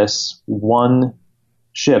in this one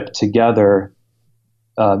ship together,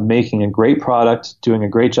 making a great product, doing a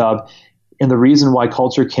great job. And the reason why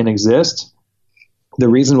culture can exist, the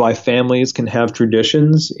reason why families can have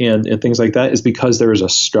traditions and things like that is because there is a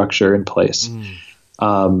structure in place.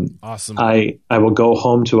 Awesome. I will go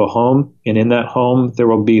home to a home, and in that home, there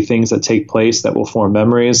will be things that take place that will form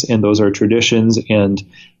memories, and those are traditions and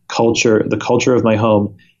culture. The culture of my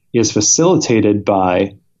home is facilitated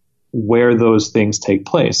by where those things take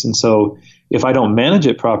place. And so if I don't manage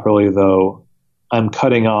it properly, though, I'm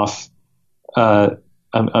cutting off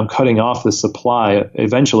I'm cutting off the supply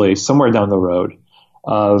eventually somewhere down the road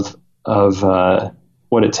of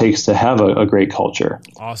what it takes to have a great culture.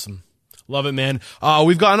 Awesome. Love it, man.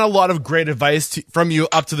 We've gotten a lot of great advice from you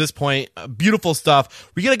up to this point. Beautiful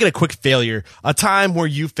stuff. We got to get a quick failure, a time where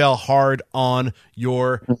you fell hard on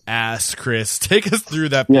your ass, Chris. Take us through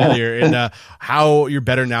that failure and how you're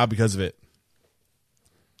better now because of it.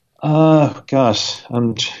 Gosh,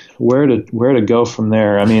 where to go from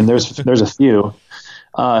there? I mean, there's a few.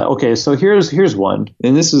 Okay, so here's one,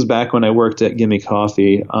 and this is back when I worked at Gimme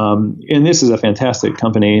Coffee, and this is a fantastic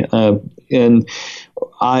company, and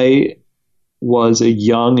I was a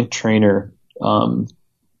young trainer,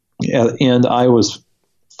 and I was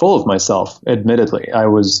full of myself. Admittedly, I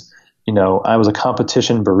was a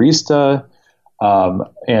competition barista,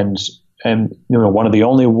 and one of the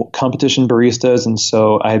only competition baristas, and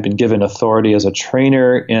so I had been given authority as a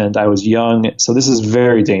trainer, and I was young, so this is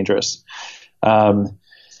very dangerous.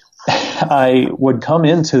 I would come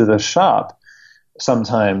into the shop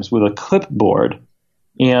sometimes with a clipboard,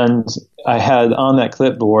 and I had on that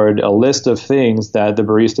clipboard a list of things that the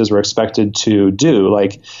baristas were expected to do,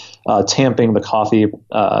 like tamping the coffee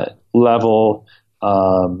level,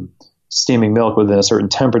 steaming milk within a certain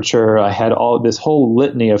temperature. I had all this whole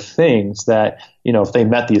litany of things that, if they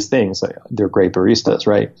met these things, they're great baristas,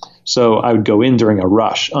 right? So I would go in during a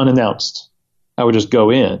rush, unannounced. I would just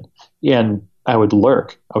go in and I would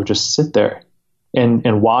lurk. I would just sit there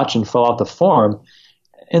and watch and fill out the form.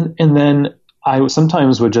 And then I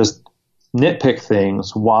sometimes would just nitpick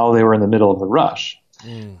things while they were in the middle of the rush.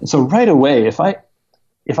 And so right away, if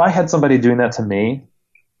I had somebody doing that to me,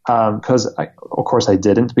 because of course I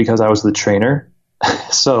didn't, because I was the trainer.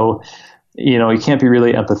 So, you can't be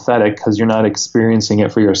really empathetic because you're not experiencing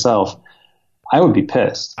it for yourself. I would be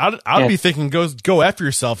pissed. I'd be thinking, go after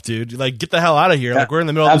yourself, dude. Like, get the hell out of here. Like, we're in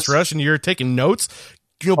the middle of this rush and you're taking notes.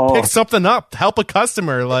 Pick something up, help a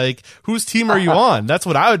customer. Like, whose team are you on? That's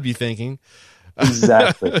what I would be thinking.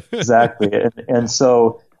 Exactly. And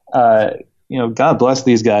so, God bless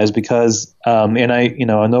these guys because, and I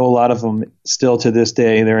know a lot of them still to this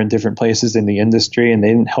day, they're in different places in the industry and they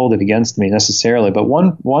didn't hold it against me necessarily. But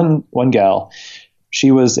one gal,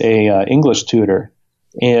 she was a English tutor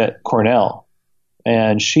at Cornell,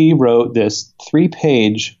 and she wrote this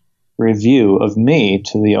 3-page review of me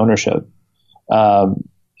to the ownership.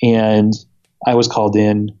 And I was called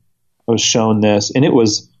in, I was shown this, and it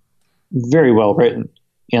was very well written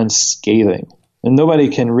and scathing. And nobody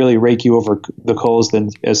can really rake you over the coals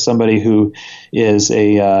as somebody who is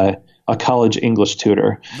a a college English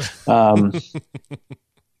tutor.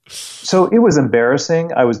 So it was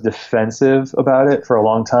embarrassing. I was defensive about it for a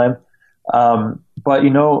long time. But,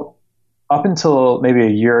 up until maybe a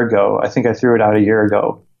year ago, I think I threw it out a year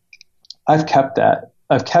ago, I've kept that.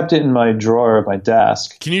 I've kept it in my drawer of my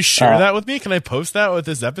desk. Can you share that with me? Can I post that with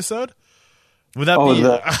this episode? Would that be?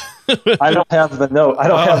 I don't have the note. I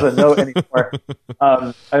don't have the note anymore.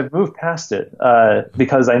 I've moved past it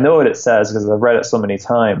because I know what it says because I've read it so many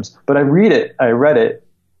times. But I read it. I read it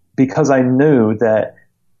because I knew that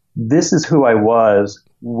this is who I was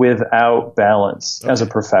without balance as a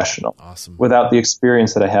professional, without the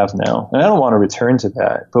experience that I have now. And I don't want to return to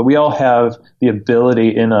that, but we all have the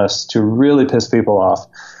ability in us to really piss people off,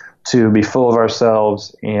 to be full of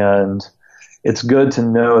ourselves. And it's good to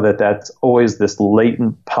know that that's always this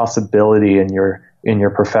latent possibility in your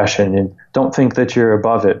profession. And don't think that you're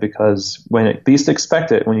above it, because when at least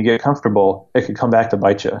expect it, when you get comfortable, it could come back to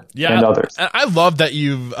bite you and others. I love that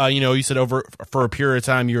you've, you said over for a period of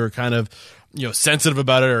time, you were kind of, sensitive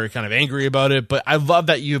about it or kind of angry about it. But I love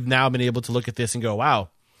that you've now been able to look at this and go, wow,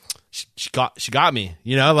 she got me,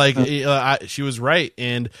 she was right.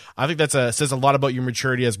 And I think that's says a lot about your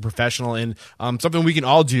maturity as a professional, and something we can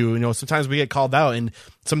all do. Sometimes we get called out, and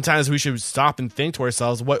sometimes we should stop and think to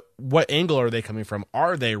ourselves, what angle are they coming from?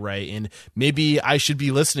 Are they right? And maybe I should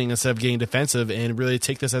be listening instead of getting defensive and really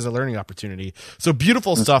take this as a learning opportunity. So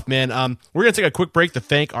beautiful stuff, man. We're going to take a quick break to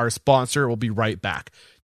thank our sponsor. We'll be right back.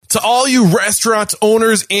 To all you restaurant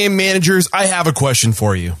owners and managers, I have a question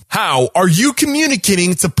for you. How are you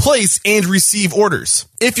communicating to place and receive orders?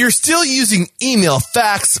 If you're still using email,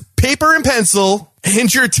 fax, paper, and pencil,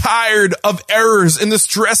 and you're tired of errors and the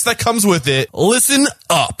stress that comes with it, listen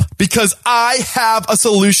up, because I have a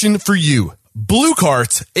solution for you.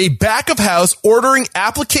 BlueCart, a back-of-house ordering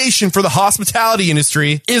application for the hospitality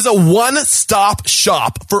industry, is a one-stop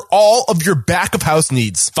shop for all of your back-of-house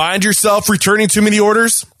needs. Find yourself returning too many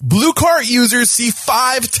orders? BlueCart users see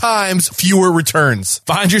 5 times fewer returns.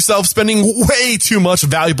 Find yourself spending way too much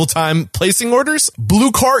valuable time placing orders?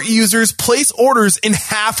 BlueCart users place orders in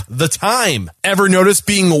half the time. Ever notice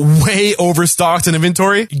being way overstocked in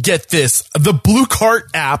inventory? Get this, the BlueCart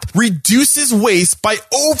app reduces waste by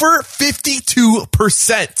over 52%.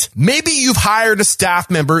 Maybe you've hired a staff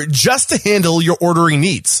member just to handle your ordering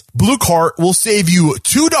needs. BlueCart will save you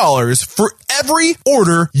 $2 for every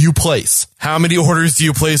order you place. How many orders do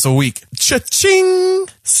you place a week? Cha-ching!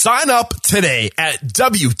 Sign up today at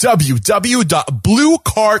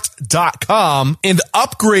www.bluecart.com and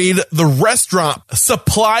upgrade the restaurant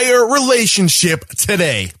supplier relationship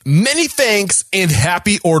today. Many thanks and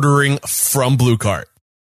happy ordering from BlueCart.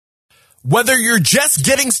 Whether you're just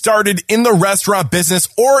getting started in the restaurant business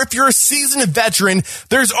or if you're a seasoned veteran,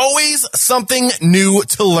 there's always something new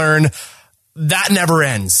to learn. That never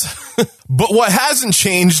ends. But what hasn't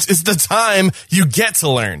changed is the time you get to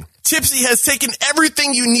learn. Tipsy has taken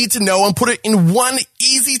everything you need to know and put it in one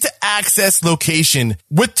easy-to-access location.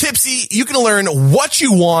 With Tipsy, you can learn what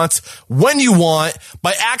you want, when you want,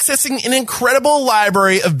 by accessing an incredible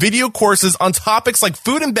library of video courses on topics like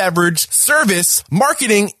food and beverage, service,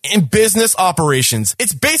 marketing, and business operations.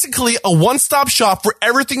 It's basically a one-stop shop for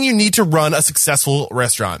everything you need to run a successful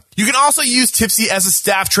restaurant. You can also use Tipsy as a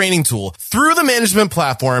staff training tool. Through the management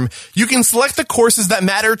platform, you can select the courses that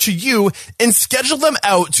matter to you and schedule them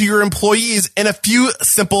out to your employees in a few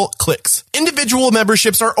simple clicks. Individual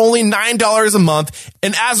memberships are only $9 a month,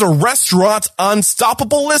 and as a Restaurant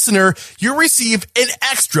Unstoppable listener, you receive an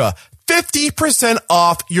extra 50%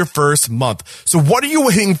 off your first month. So what are you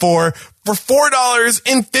waiting for? For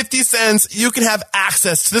 $4.50, you can have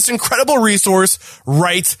access to this incredible resource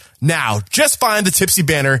right now. Just find the Tipsy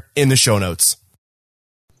banner in the show notes.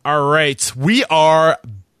 All right, we are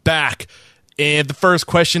back. And the first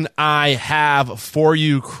question I have for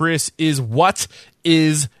you, Chris, is what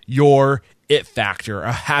is your it factor,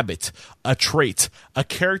 a habit, a trait, a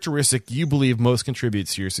characteristic you believe most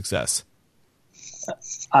contributes to your success?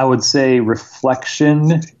 I would say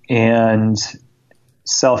reflection and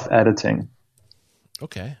self-editing.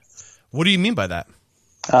 Okay. What do you mean by that?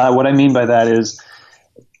 What I mean by that is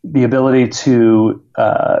the ability to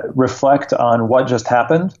reflect on what just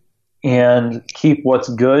happened and keep what's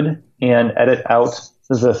good and edit out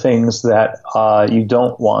the things that you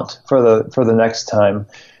don't want for the next time.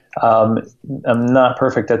 I'm not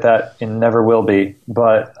perfect at that and never will be,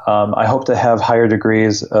 but I hope to have higher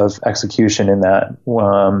degrees of execution in that.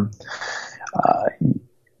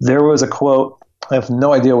 There was a quote, I have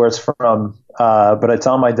no idea where it's from, but it's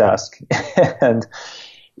on my desk, and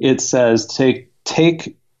it says, take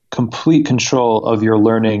complete control of your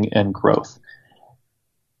learning and growth.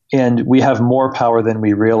 and we have more power than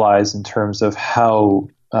we realize in terms of how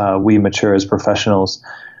we mature as professionals.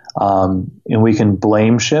 And we can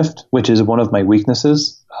blame shift, which is one of my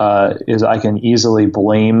weaknesses, is I can easily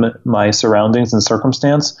blame my surroundings and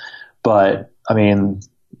circumstance. But I mean,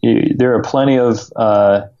 there are plenty of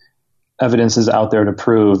evidences out there to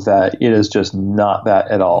prove that it is just not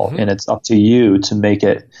that at all. And it's up to you to make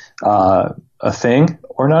it a thing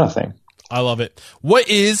or not a thing. I love it. What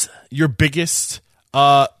is your biggest,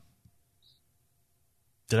 did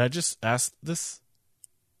I just ask this?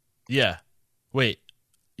 Yeah. Wait,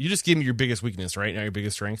 you just gave me your biggest weakness, right? Not your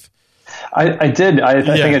biggest strength? I did. I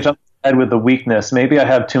think I jumped ahead with the weakness. Maybe I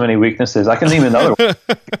have too many weaknesses. I can name another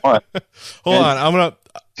one. Hold on. I'm going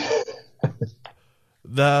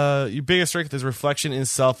to, your biggest strength is reflection and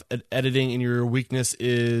self-editing, and your weakness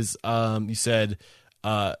is, you said,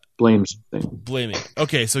 blaming.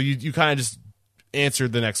 Okay, so you kind of just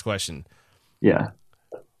answered the next question. Yeah.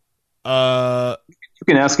 You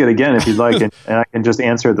can ask it again if you'd like, and I can just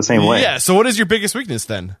answer it the same way. Yeah. So, what is your biggest weakness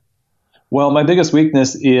then? Well, my biggest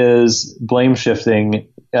weakness is blame shifting.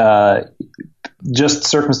 Just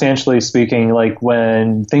circumstantially speaking, like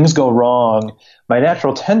when things go wrong, my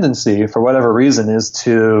natural tendency, for whatever reason, is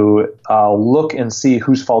to look and see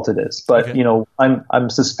whose fault it is. But you know, I'm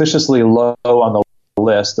suspiciously low on the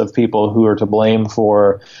list of people who are to blame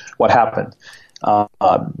for what happened.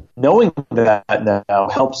 Knowing that now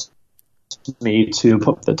helps me to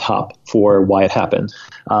put at the top for why it happened,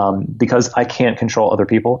 because I can't control other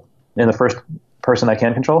people, and the first person I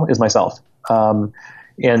can control is myself, and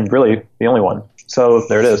really the only one. So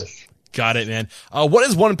there it is. Got it, man. What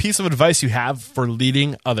is one piece of advice you have for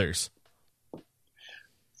leading others?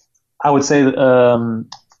 I would say,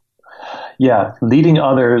 leading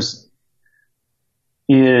others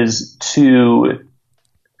is to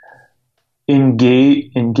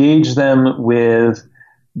engage them with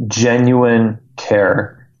genuine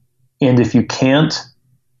care. And if you can't,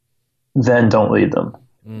 then don't lead them.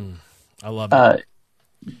 I love it.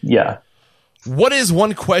 Yeah. What is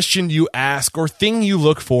one question you ask or thing you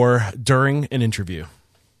look for during an interview?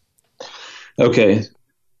 Okay.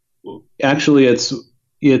 Actually, it's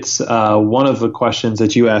one of the questions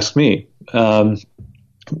that you asked me, but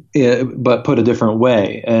put a different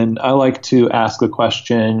way. And I like to ask the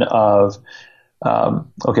question of,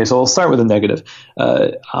 okay, so I'll start with a negative.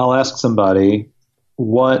 I'll ask somebody,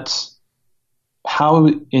 how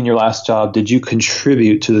in your last job did you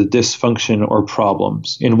contribute to the dysfunction or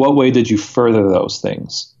problems? In what way did you further those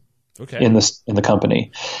things in the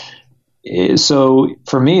company? So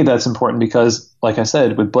for me, that's important because, like I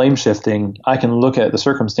said, with blame shifting, I can look at the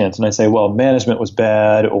circumstance and I say, well, management was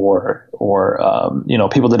bad, or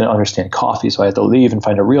people didn't understand coffee, so I had to leave and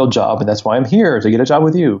find a real job, and that's why I'm here, to get a job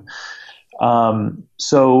with you.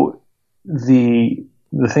 So the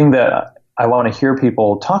thing that I want to hear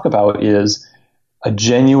people talk about is a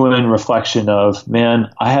genuine reflection of,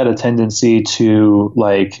 man, I had a tendency to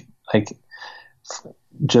like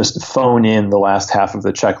just phone in the last half of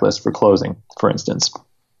the checklist for closing, for instance.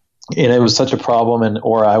 And it was such a problem,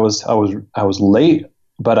 or I was late,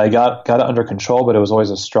 but I got it under control, but it was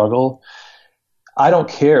always a struggle. I don't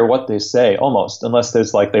care what they say, almost, unless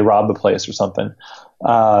there's like they robbed the place or something.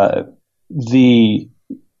 The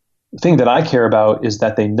thing that I care about is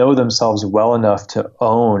that they know themselves well enough to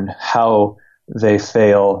own how they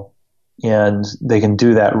fail, and they can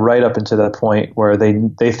do that right up into that point where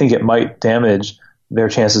they think it might damage their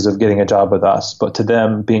chances of getting a job with us, but to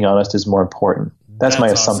them, being honest is more important. That's my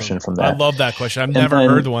assumption from that. I love that question. I've never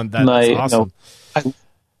heard one. That's awesome.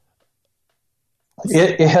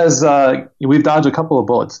 It has. We've dodged a couple of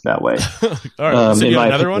bullets that way. All right. So you got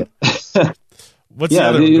another one? What's the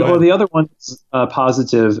other one? The other one is a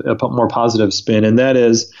more positive spin, and that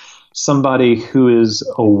is somebody who is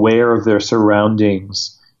aware of their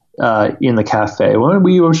surroundings in the cafe.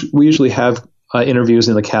 We usually have interviews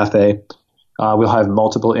in the cafe. We'll have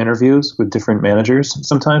multiple interviews with different managers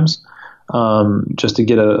sometimes, just to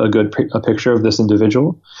get a good picture of this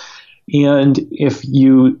individual. And if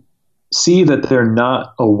you see that they're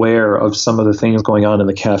not aware of some of the things going on in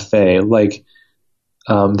the cafe, like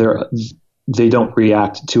they don't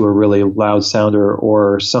react to a really loud sounder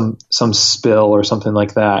or some spill or something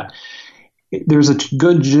like that, there's a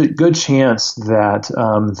good chance that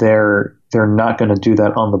they're not going to do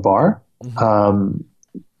that on the bar. Mm-hmm.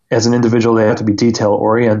 As an individual, they have to be detail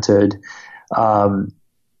oriented.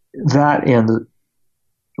 That, and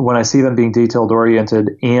when I see them being detailed oriented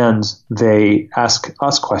and they ask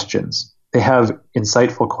us questions, they have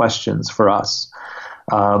insightful questions for us.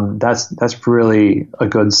 That's really a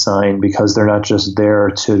good sign, because they're not just there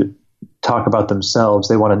to talk about themselves.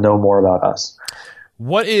 They want to know more about us.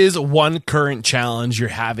 What is one current challenge you're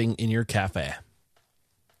having in your cafe?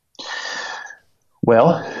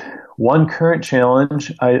 Well, one current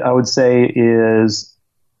challenge I would say is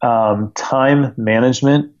time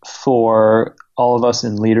management for all of us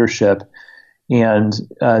in leadership, and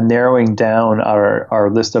narrowing down our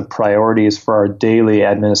list of priorities for our daily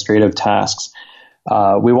administrative tasks.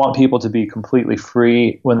 We want people to be completely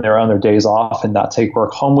free when they're on their days off and not take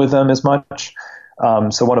work home with them as much.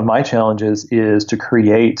 So one of my challenges is to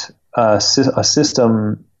create a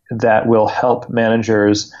system that will help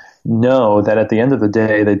managers know that at the end of the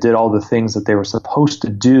day, they did all the things that they were supposed to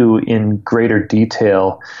do in greater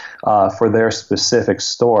detail for their specific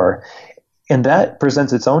store. And that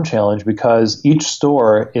presents its own challenge because each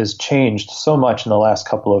store is changed so much in the last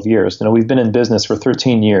couple of years. You know, we've been in business for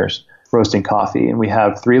 13 years roasting coffee, and we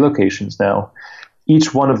have 3 locations now.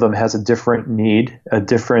 Each one of them has a different need, a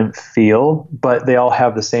different feel, but they all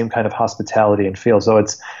have the same kind of hospitality and feel. So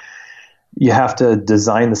you have to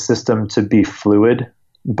design the system to be fluid,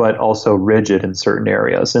 but also rigid in certain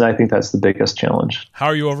areas. And I think that's the biggest challenge. How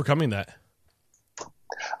are you overcoming that?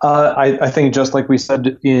 I think just like we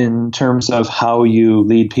said in terms of how you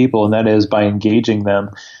lead people, and that is by engaging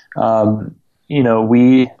them.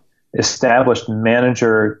 We established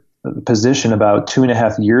manager position about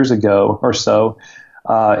 2.5 years ago or so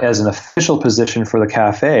as an official position for the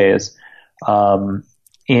cafes.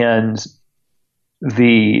 And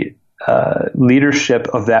the leadership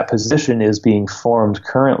of that position is being formed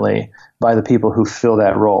currently by the people who fill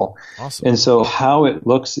that role. Awesome. And so how it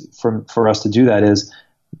looks for us to do that is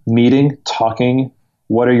meeting, talking,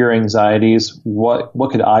 what are your anxieties? What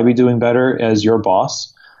could I be doing better as your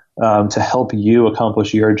boss to help you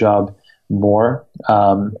accomplish your job more?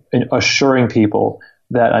 And assuring people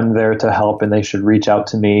that I'm there to help and they should reach out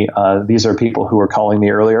to me. These are people who were calling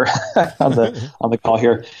me earlier on the call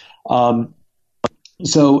here.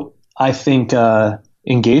 So I think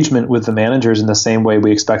engagement with the managers in the same way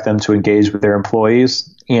we expect them to engage with their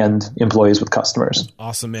employees and employees with customers.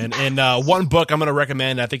 Awesome, man. And one book I'm going to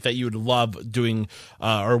recommend, I think that you would love doing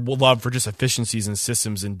or will love for just efficiencies and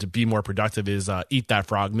systems and to be more productive is Eat That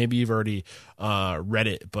Frog. Maybe you've already read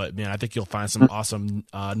it, but man, I think you'll find some awesome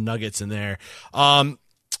nuggets in there. So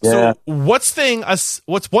what's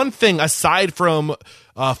one thing aside from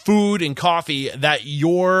food and coffee that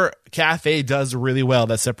your cafe does really well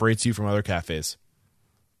that separates you from other cafes?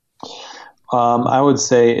 I would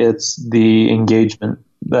say it's the engagement,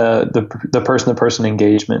 the person-to-person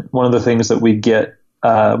engagement. One of the things that we get,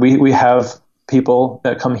 we have people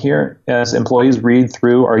that come here as employees read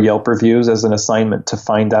through our Yelp reviews as an assignment to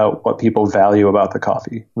find out what people value about the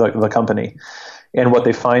coffee, the company. And what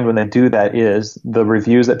they find when they do that is the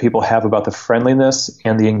reviews that people have about the friendliness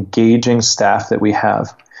and the engaging staff that we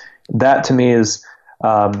have. That to me is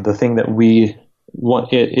the thing that we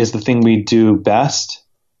want. It is the thing we do best,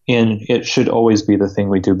 and it should always be the thing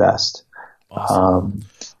we do best. Awesome.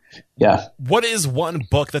 Yeah. What is one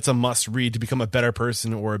book that's a must read to become a better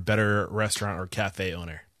person or a better restaurant or cafe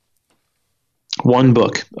owner? One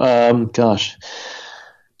book. Gosh.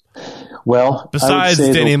 Well, besides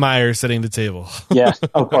Danny Meyer setting the table. Yeah,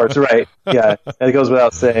 of course, right. Yeah, it goes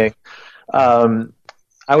without saying. I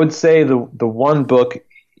would say the one book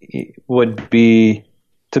would be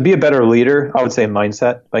To Be a Better Leader. I would say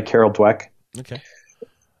Mindset by Carol Dweck. Okay.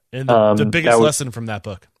 And the biggest lesson from that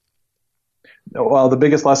book? Well, the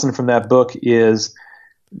biggest lesson from that book is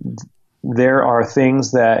there are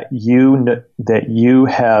things that you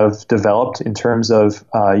have developed in terms of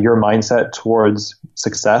your mindset towards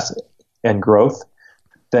success and growth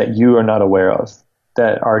that you are not aware of,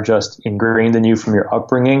 that are just ingrained in you from your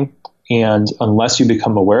upbringing. And unless you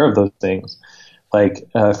become aware of those things, like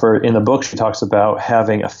in the book, she talks about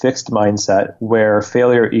having a fixed mindset where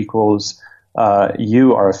failure equals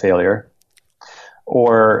you are a failure,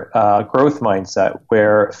 or growth mindset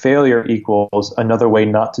where failure equals another way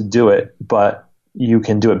not to do it, but you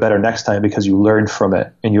can do it better next time because you learned from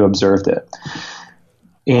it and you observed it.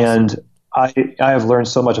 And I have learned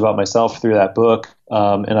so much about myself through that book,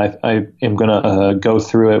 and I am going to go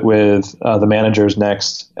through it with the managers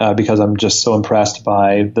next because I'm just so impressed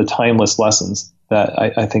by the timeless lessons that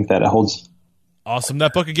I think that it holds. Awesome.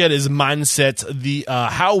 That book again is Mindset, the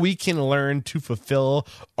how we can learn to fulfill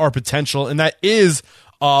our potential, and that is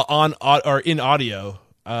on or in audio.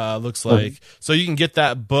 Looks like. So you can get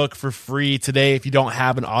that book for free today if you don't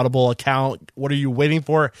have an Audible account. What are you waiting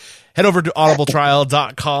for? Head over to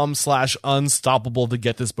audibletrial.com/unstoppable to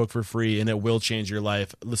get this book for free, and it will change your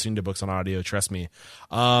life listening to books on audio. Trust me.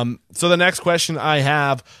 So the next question I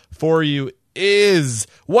have for you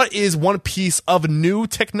what is one piece of new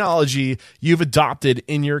technology you've adopted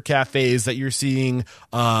in your cafes that you're seeing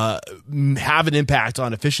have an impact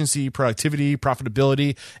on efficiency, productivity,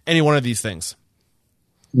 profitability, any one of these things?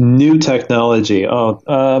 New technology. I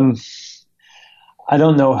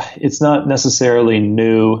don't know. It's not necessarily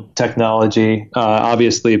new technology.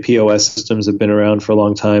 Obviously, POS systems have been around for a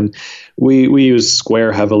long time. We use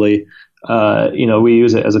Square heavily. We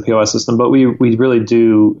use it as a POS system, but we really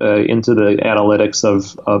do into the analytics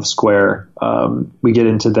of Square. We get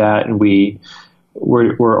into that, and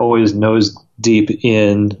we're always nose deep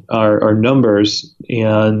in our numbers,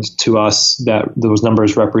 and to us, that those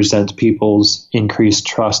numbers represent people's increased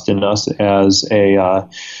trust in us as a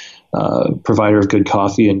provider of good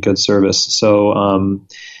coffee and good service. So,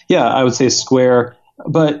 I would say Square,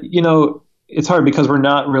 but it's hard because we're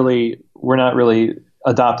not really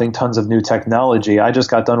adopting tons of new technology. I just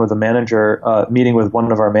got done with a meeting with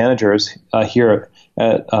one of our managers here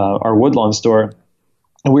at our Woodlawn store,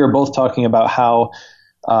 and we were both talking about how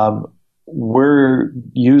we're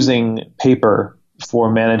using paper for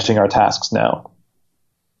managing our tasks now.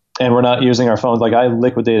 And we're not using our phones. Like, I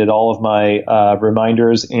liquidated all of my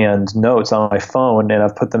reminders and notes on my phone, and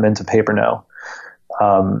I've put them into paper now.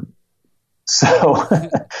 So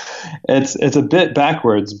it's a bit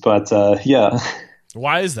backwards, but yeah.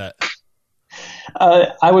 Why is that?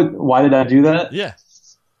 Why did I do that? Yeah.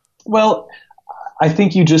 Well, I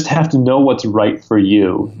think you just have to know what's right for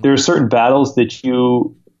you. Mm-hmm. There are certain battles that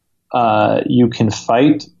you can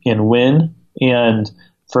fight and win, and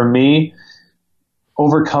for me,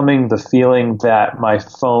 overcoming the feeling that my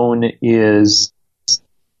phone is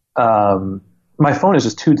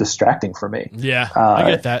just too distracting for me. Yeah, I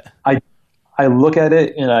get that. I look at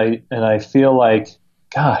it and I feel like,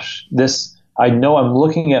 gosh, I know I'm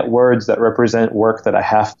looking at words that represent work that I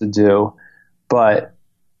have to do, but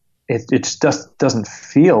it just doesn't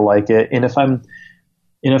feel like it. And if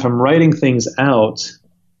I'm writing things out,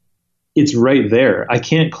 it's right there. I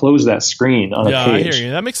can't close that screen on a page. I hear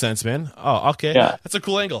you. That makes sense, man. Oh, okay. Yeah. That's a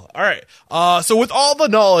cool angle. All right. So with all the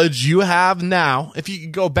knowledge you have now, if you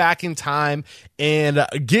could go back in time and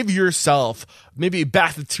give yourself maybe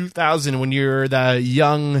back to 2000 when you're that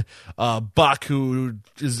young buck who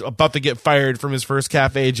is about to get fired from his first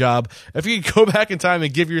cafe job, if you could go back in time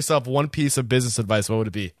and give yourself one piece of business advice, what would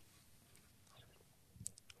it be?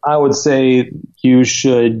 I would say you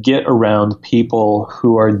should get around people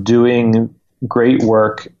who are doing great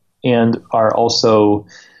work and are also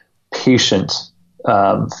patient.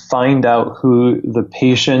 Find out who the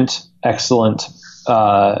patient, excellent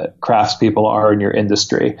craftspeople are in your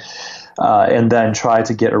industry, and then try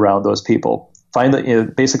to get around those people.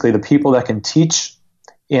 Find basically the people that can teach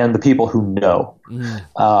and the people who know.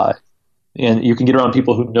 And you can get around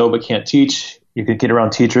people who know but can't teach. You could get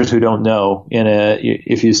around teachers who don't know. And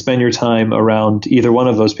if you spend your time around either one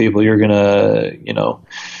of those people, you're gonna,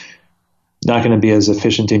 not going to be as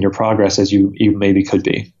efficient in your progress as you maybe could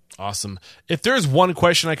be. Awesome. If there's one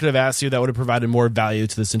question I could have asked you that would have provided more value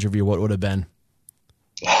to this interview, what would it have been?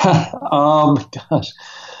 Gosh.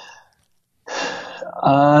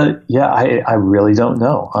 I really don't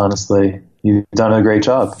know, honestly. You've done a great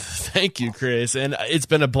job. Thank you, Chris. And it's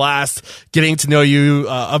been a blast getting to know you,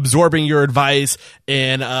 absorbing your advice,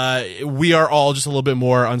 and we are all just a little bit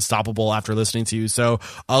more unstoppable after listening to you. So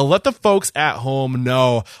let the folks at home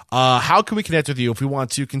know how can we connect with you if we want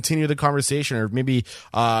to continue the conversation, or maybe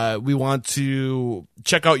we want to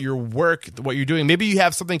check out your work, what you're doing. Maybe you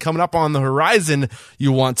have something coming up on the horizon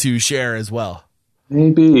you want to share as well.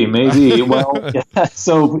 Maybe. Well, yeah.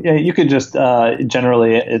 So you could just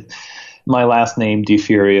generally my last name,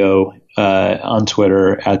 DeFurio, on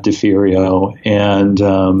Twitter at DeFurio, and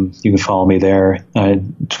you can follow me there. I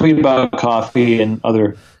tweet about coffee and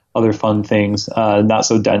other fun things, not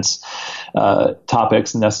so dense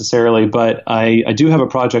topics necessarily, but I do have a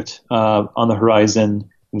project on the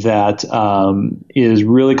horizon that is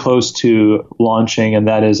really close to launching, and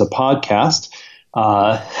that is a podcast.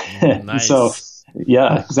 Nice. So,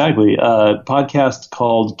 yeah, exactly. A podcast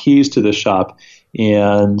called Keys to the Shop.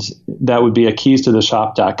 And that would be at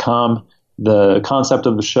keystotheshop.com. The concept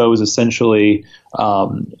of the show is essentially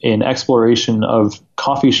an exploration of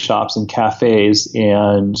coffee shops and cafes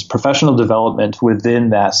and professional development within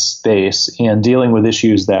that space, and dealing with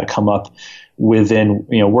issues that come up within,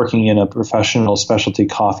 working in a professional specialty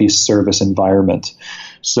coffee service environment.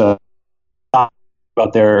 So about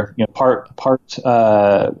but they're part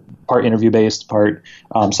interview based, part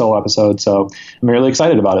solo episode. So I'm really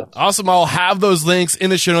excited about it. Awesome. I'll have those links in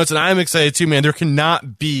the show notes, and I'm excited too, man. There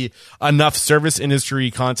cannot be enough service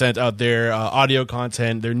industry content out there, audio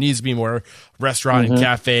content. There needs to be more restaurant and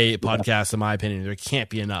cafe podcasts, in my opinion. There can't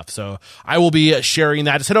be enough. So I will be sharing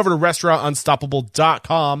that. Just head over to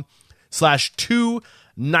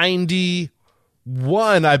restaurantunstoppable.com/291.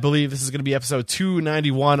 I believe this is going to be episode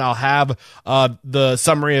 291. I'll have the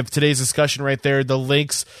summary of today's discussion right there, the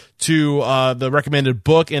links to the recommended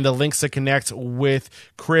book and the links to connect with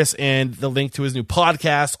Chris and the link to his new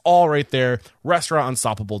podcast, all right there,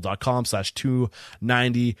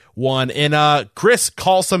 restaurantunstoppable.com/291. And Chris,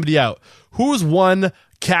 call somebody out. Who's one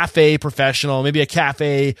cafe professional, maybe a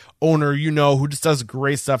cafe owner who just does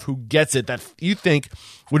great stuff, who gets it, that you think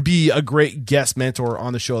would be a great guest mentor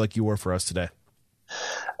on the show like you were for us today?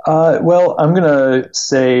 Well, I'm going to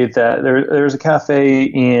say that there's a cafe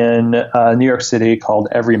in New York City called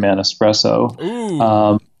Everyman Espresso.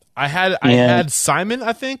 Ooh. I had Simon,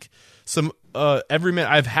 I think. Some Everyman.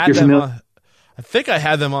 I've had them. I think I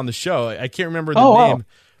had them on the show. I can't remember the name.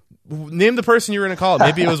 Wow. Name the person you were going to call it.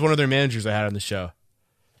 Maybe it was one of their managers I had on the show.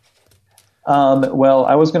 Well,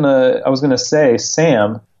 I was gonna say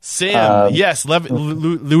Sam. Yes,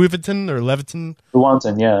 Lewiton or Leviton.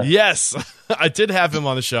 Lewanton, yeah. Yes, I did have him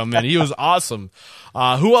on the show, man. He was awesome.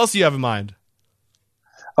 Who else do you have in mind?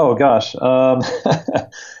 Oh gosh, I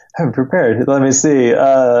haven't prepared. Let me see.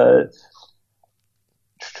 Well,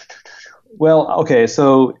 okay,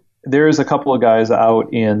 so there's a couple of guys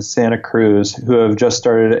out in Santa Cruz who have just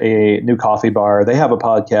started a new coffee bar. They have a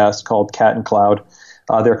podcast called Cat and Cloud.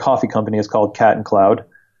 Their coffee company is called Cat and Cloud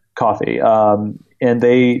Coffee. And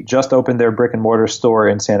they just opened their brick and mortar store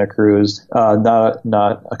in Santa Cruz, not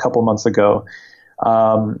a couple months ago.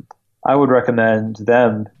 I would recommend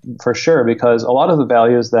them for sure, because a lot of the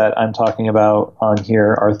values that I'm talking about on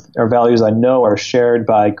here are values I know are shared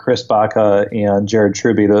by Chris Baca and Jared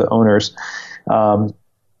Truby, the owners. And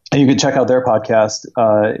you can check out their podcast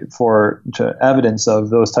for evidence of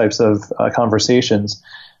those types of conversations.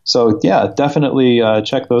 So yeah, definitely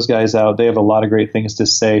check those guys out. They have a lot of great things to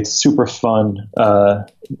say. Super fun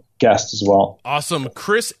guest as well. Awesome.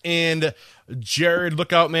 Chris and Jared,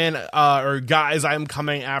 look out, man, or guys, I'm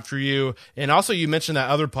coming after you. And also you mentioned that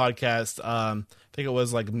other podcast, I think it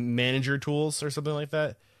was like Manager Tools or something like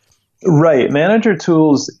that. Right. Manager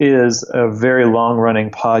Tools is a very long-running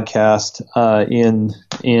podcast in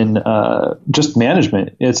just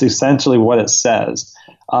management. It's essentially what it says.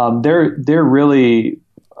 They're really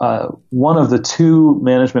one of the two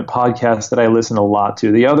management podcasts that I listen a lot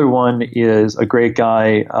to. The other one is a great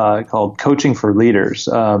guy called Coaching for Leaders,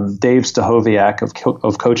 Dave Stachowiak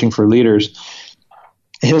of Coaching for Leaders.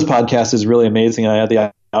 His podcast is really amazing. I had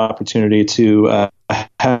the opportunity to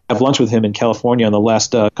have lunch with him in California on the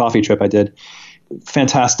last coffee trip I did.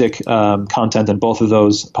 Fantastic content in both of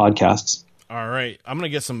those podcasts. All right. I'm going to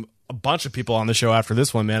get a bunch of people on the show after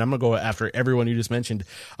this one, man. I'm going to go after everyone you just mentioned.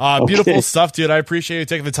 Beautiful stuff, dude. I appreciate you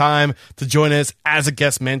taking the time to join us as a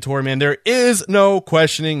guest mentor, man. There is no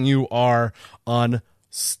questioning you are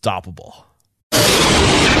unstoppable.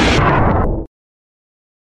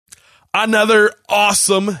 Another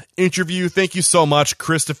awesome interview. Thank you so much,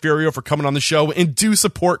 Chris DeFurio, for coming on the show. And do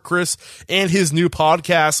support Chris and his new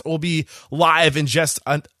podcast. Will be live in just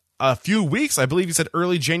a few weeks. I believe you said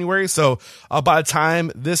early January. So by the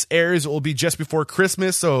time this airs, it will be just before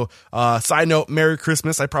Christmas. So side note, Merry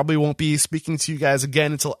Christmas. I probably won't be speaking to you guys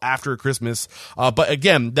again until after Christmas. But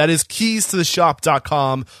again, that is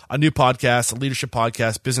keystotheshop.com, a new podcast, a leadership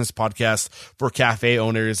podcast, business podcast for cafe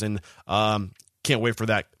owners. And can't wait for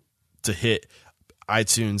that to hit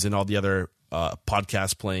iTunes and all the other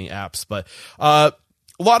podcast playing apps. But a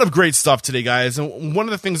lot of great stuff today, guys. And one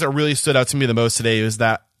of the things that really stood out to me the most today is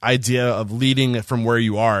that idea of leading from where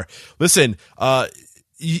you are. Listen,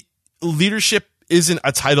 leadership isn't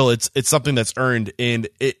a title. It's something that's earned, and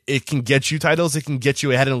it can get you titles. It can get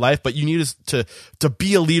you ahead in life, but you need to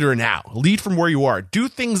be a leader now. Lead from where you are. Do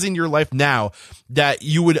things in your life now that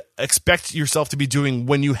you would expect yourself to be doing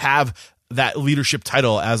when you have that leadership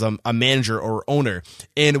title as a manager or owner.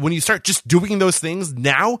 And when you start just doing those things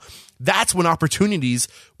now, that's when opportunities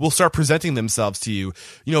will start presenting themselves to you.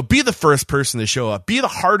 You know, be the first person to show up, be the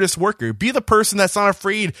hardest worker, be the person that's not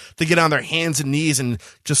afraid to get on their hands and knees and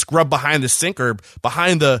just scrub behind the sink or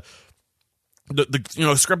behind the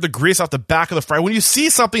scrub the grease off the back of the fryer. When you see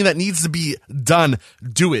something that needs to be done,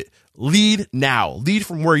 do it. Lead now. Lead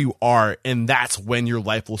from where you are, and that's when your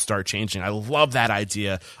life will start changing. I love that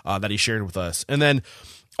idea that he shared with us. And then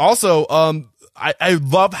also, I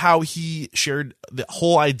love how he shared the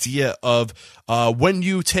whole idea of when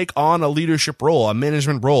you take on a leadership role, a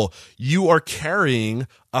management role, you are carrying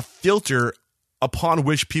a filter upon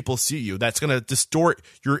which people see you. That's going to distort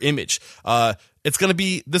your image. It's going to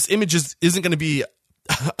be, this image isn't going to be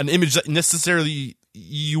an image that necessarily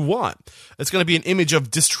you want. It's going to be an image of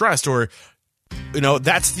distrust, or,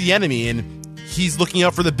 that's the enemy, and he's looking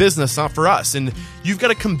out for the business, not for us. And you've got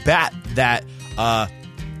to combat that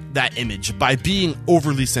image by being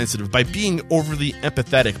overly sensitive, by being overly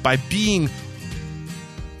empathetic, by being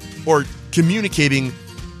or communicating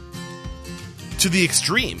to the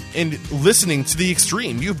extreme and listening to the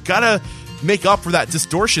extreme. You've got to make up for that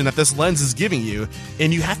distortion that this lens is giving you,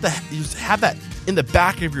 and you have to have that in the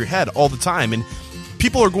back of your head all the time. And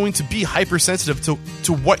people are going to be hypersensitive to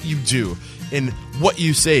what you do and what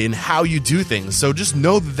you say and how you do things. So just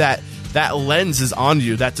know that lens is on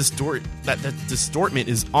you, that distortment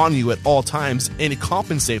is on you at all times, and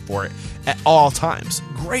compensate for it at all times.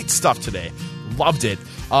 Great stuff today. Loved it.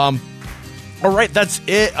 All right, that's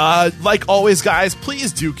it. Like always, guys,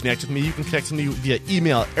 please do connect with me. You can connect with me via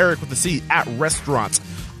email,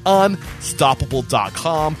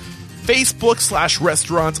 eric@restaurantunstoppable.com,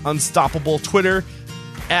 Facebook/restaurantsunstoppable, Twitter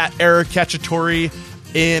 @Eric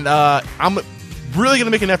and I'm really going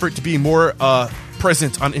to make an effort to be more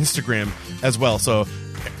present on Instagram as well. So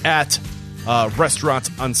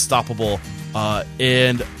 @restaurantsunstoppable,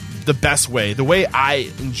 and the best way, the way I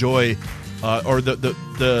enjoy, or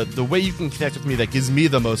the way you can connect with me that gives me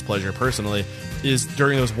the most pleasure personally, is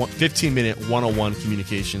during those 15-minute one-on-one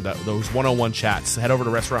communication, those one-on-one chats. Head over to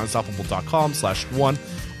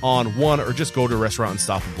restaurantunstoppable.com/one-on-one, or just go to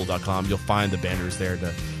restaurantunstoppable.com. You'll find the banners there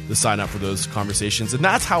to sign up for those conversations. And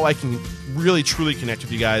that's how I can really, truly connect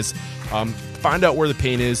with you guys. Find out where the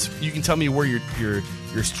pain is. You can tell me where you're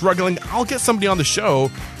struggling. I'll get somebody on the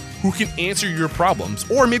show who can answer your problems.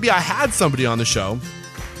 Or maybe I had somebody on the show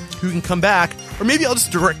who can come back, or maybe I'll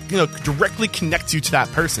just directly connect you to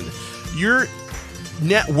that person. Your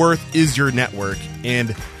net worth is your network.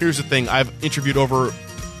 And here's the thing, I've interviewed over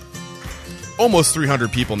almost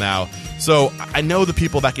 300 people now, so I know the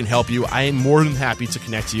people that can help you. I am more than happy to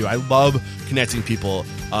connect you. I love connecting people.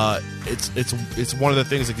 It's one of the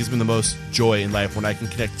things that gives me the most joy in life, when I can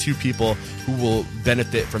connect two people who will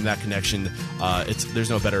benefit from that connection.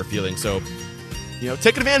 There's no better feeling. So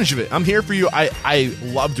take advantage of it. I'm here for you. I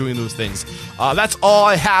love doing those things. That's all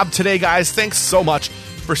I have today, guys. Thanks so much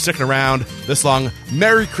for sticking around this long.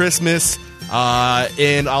 Merry Christmas,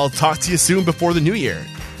 and I'll talk to you soon before the new year.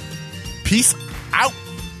 Peace out.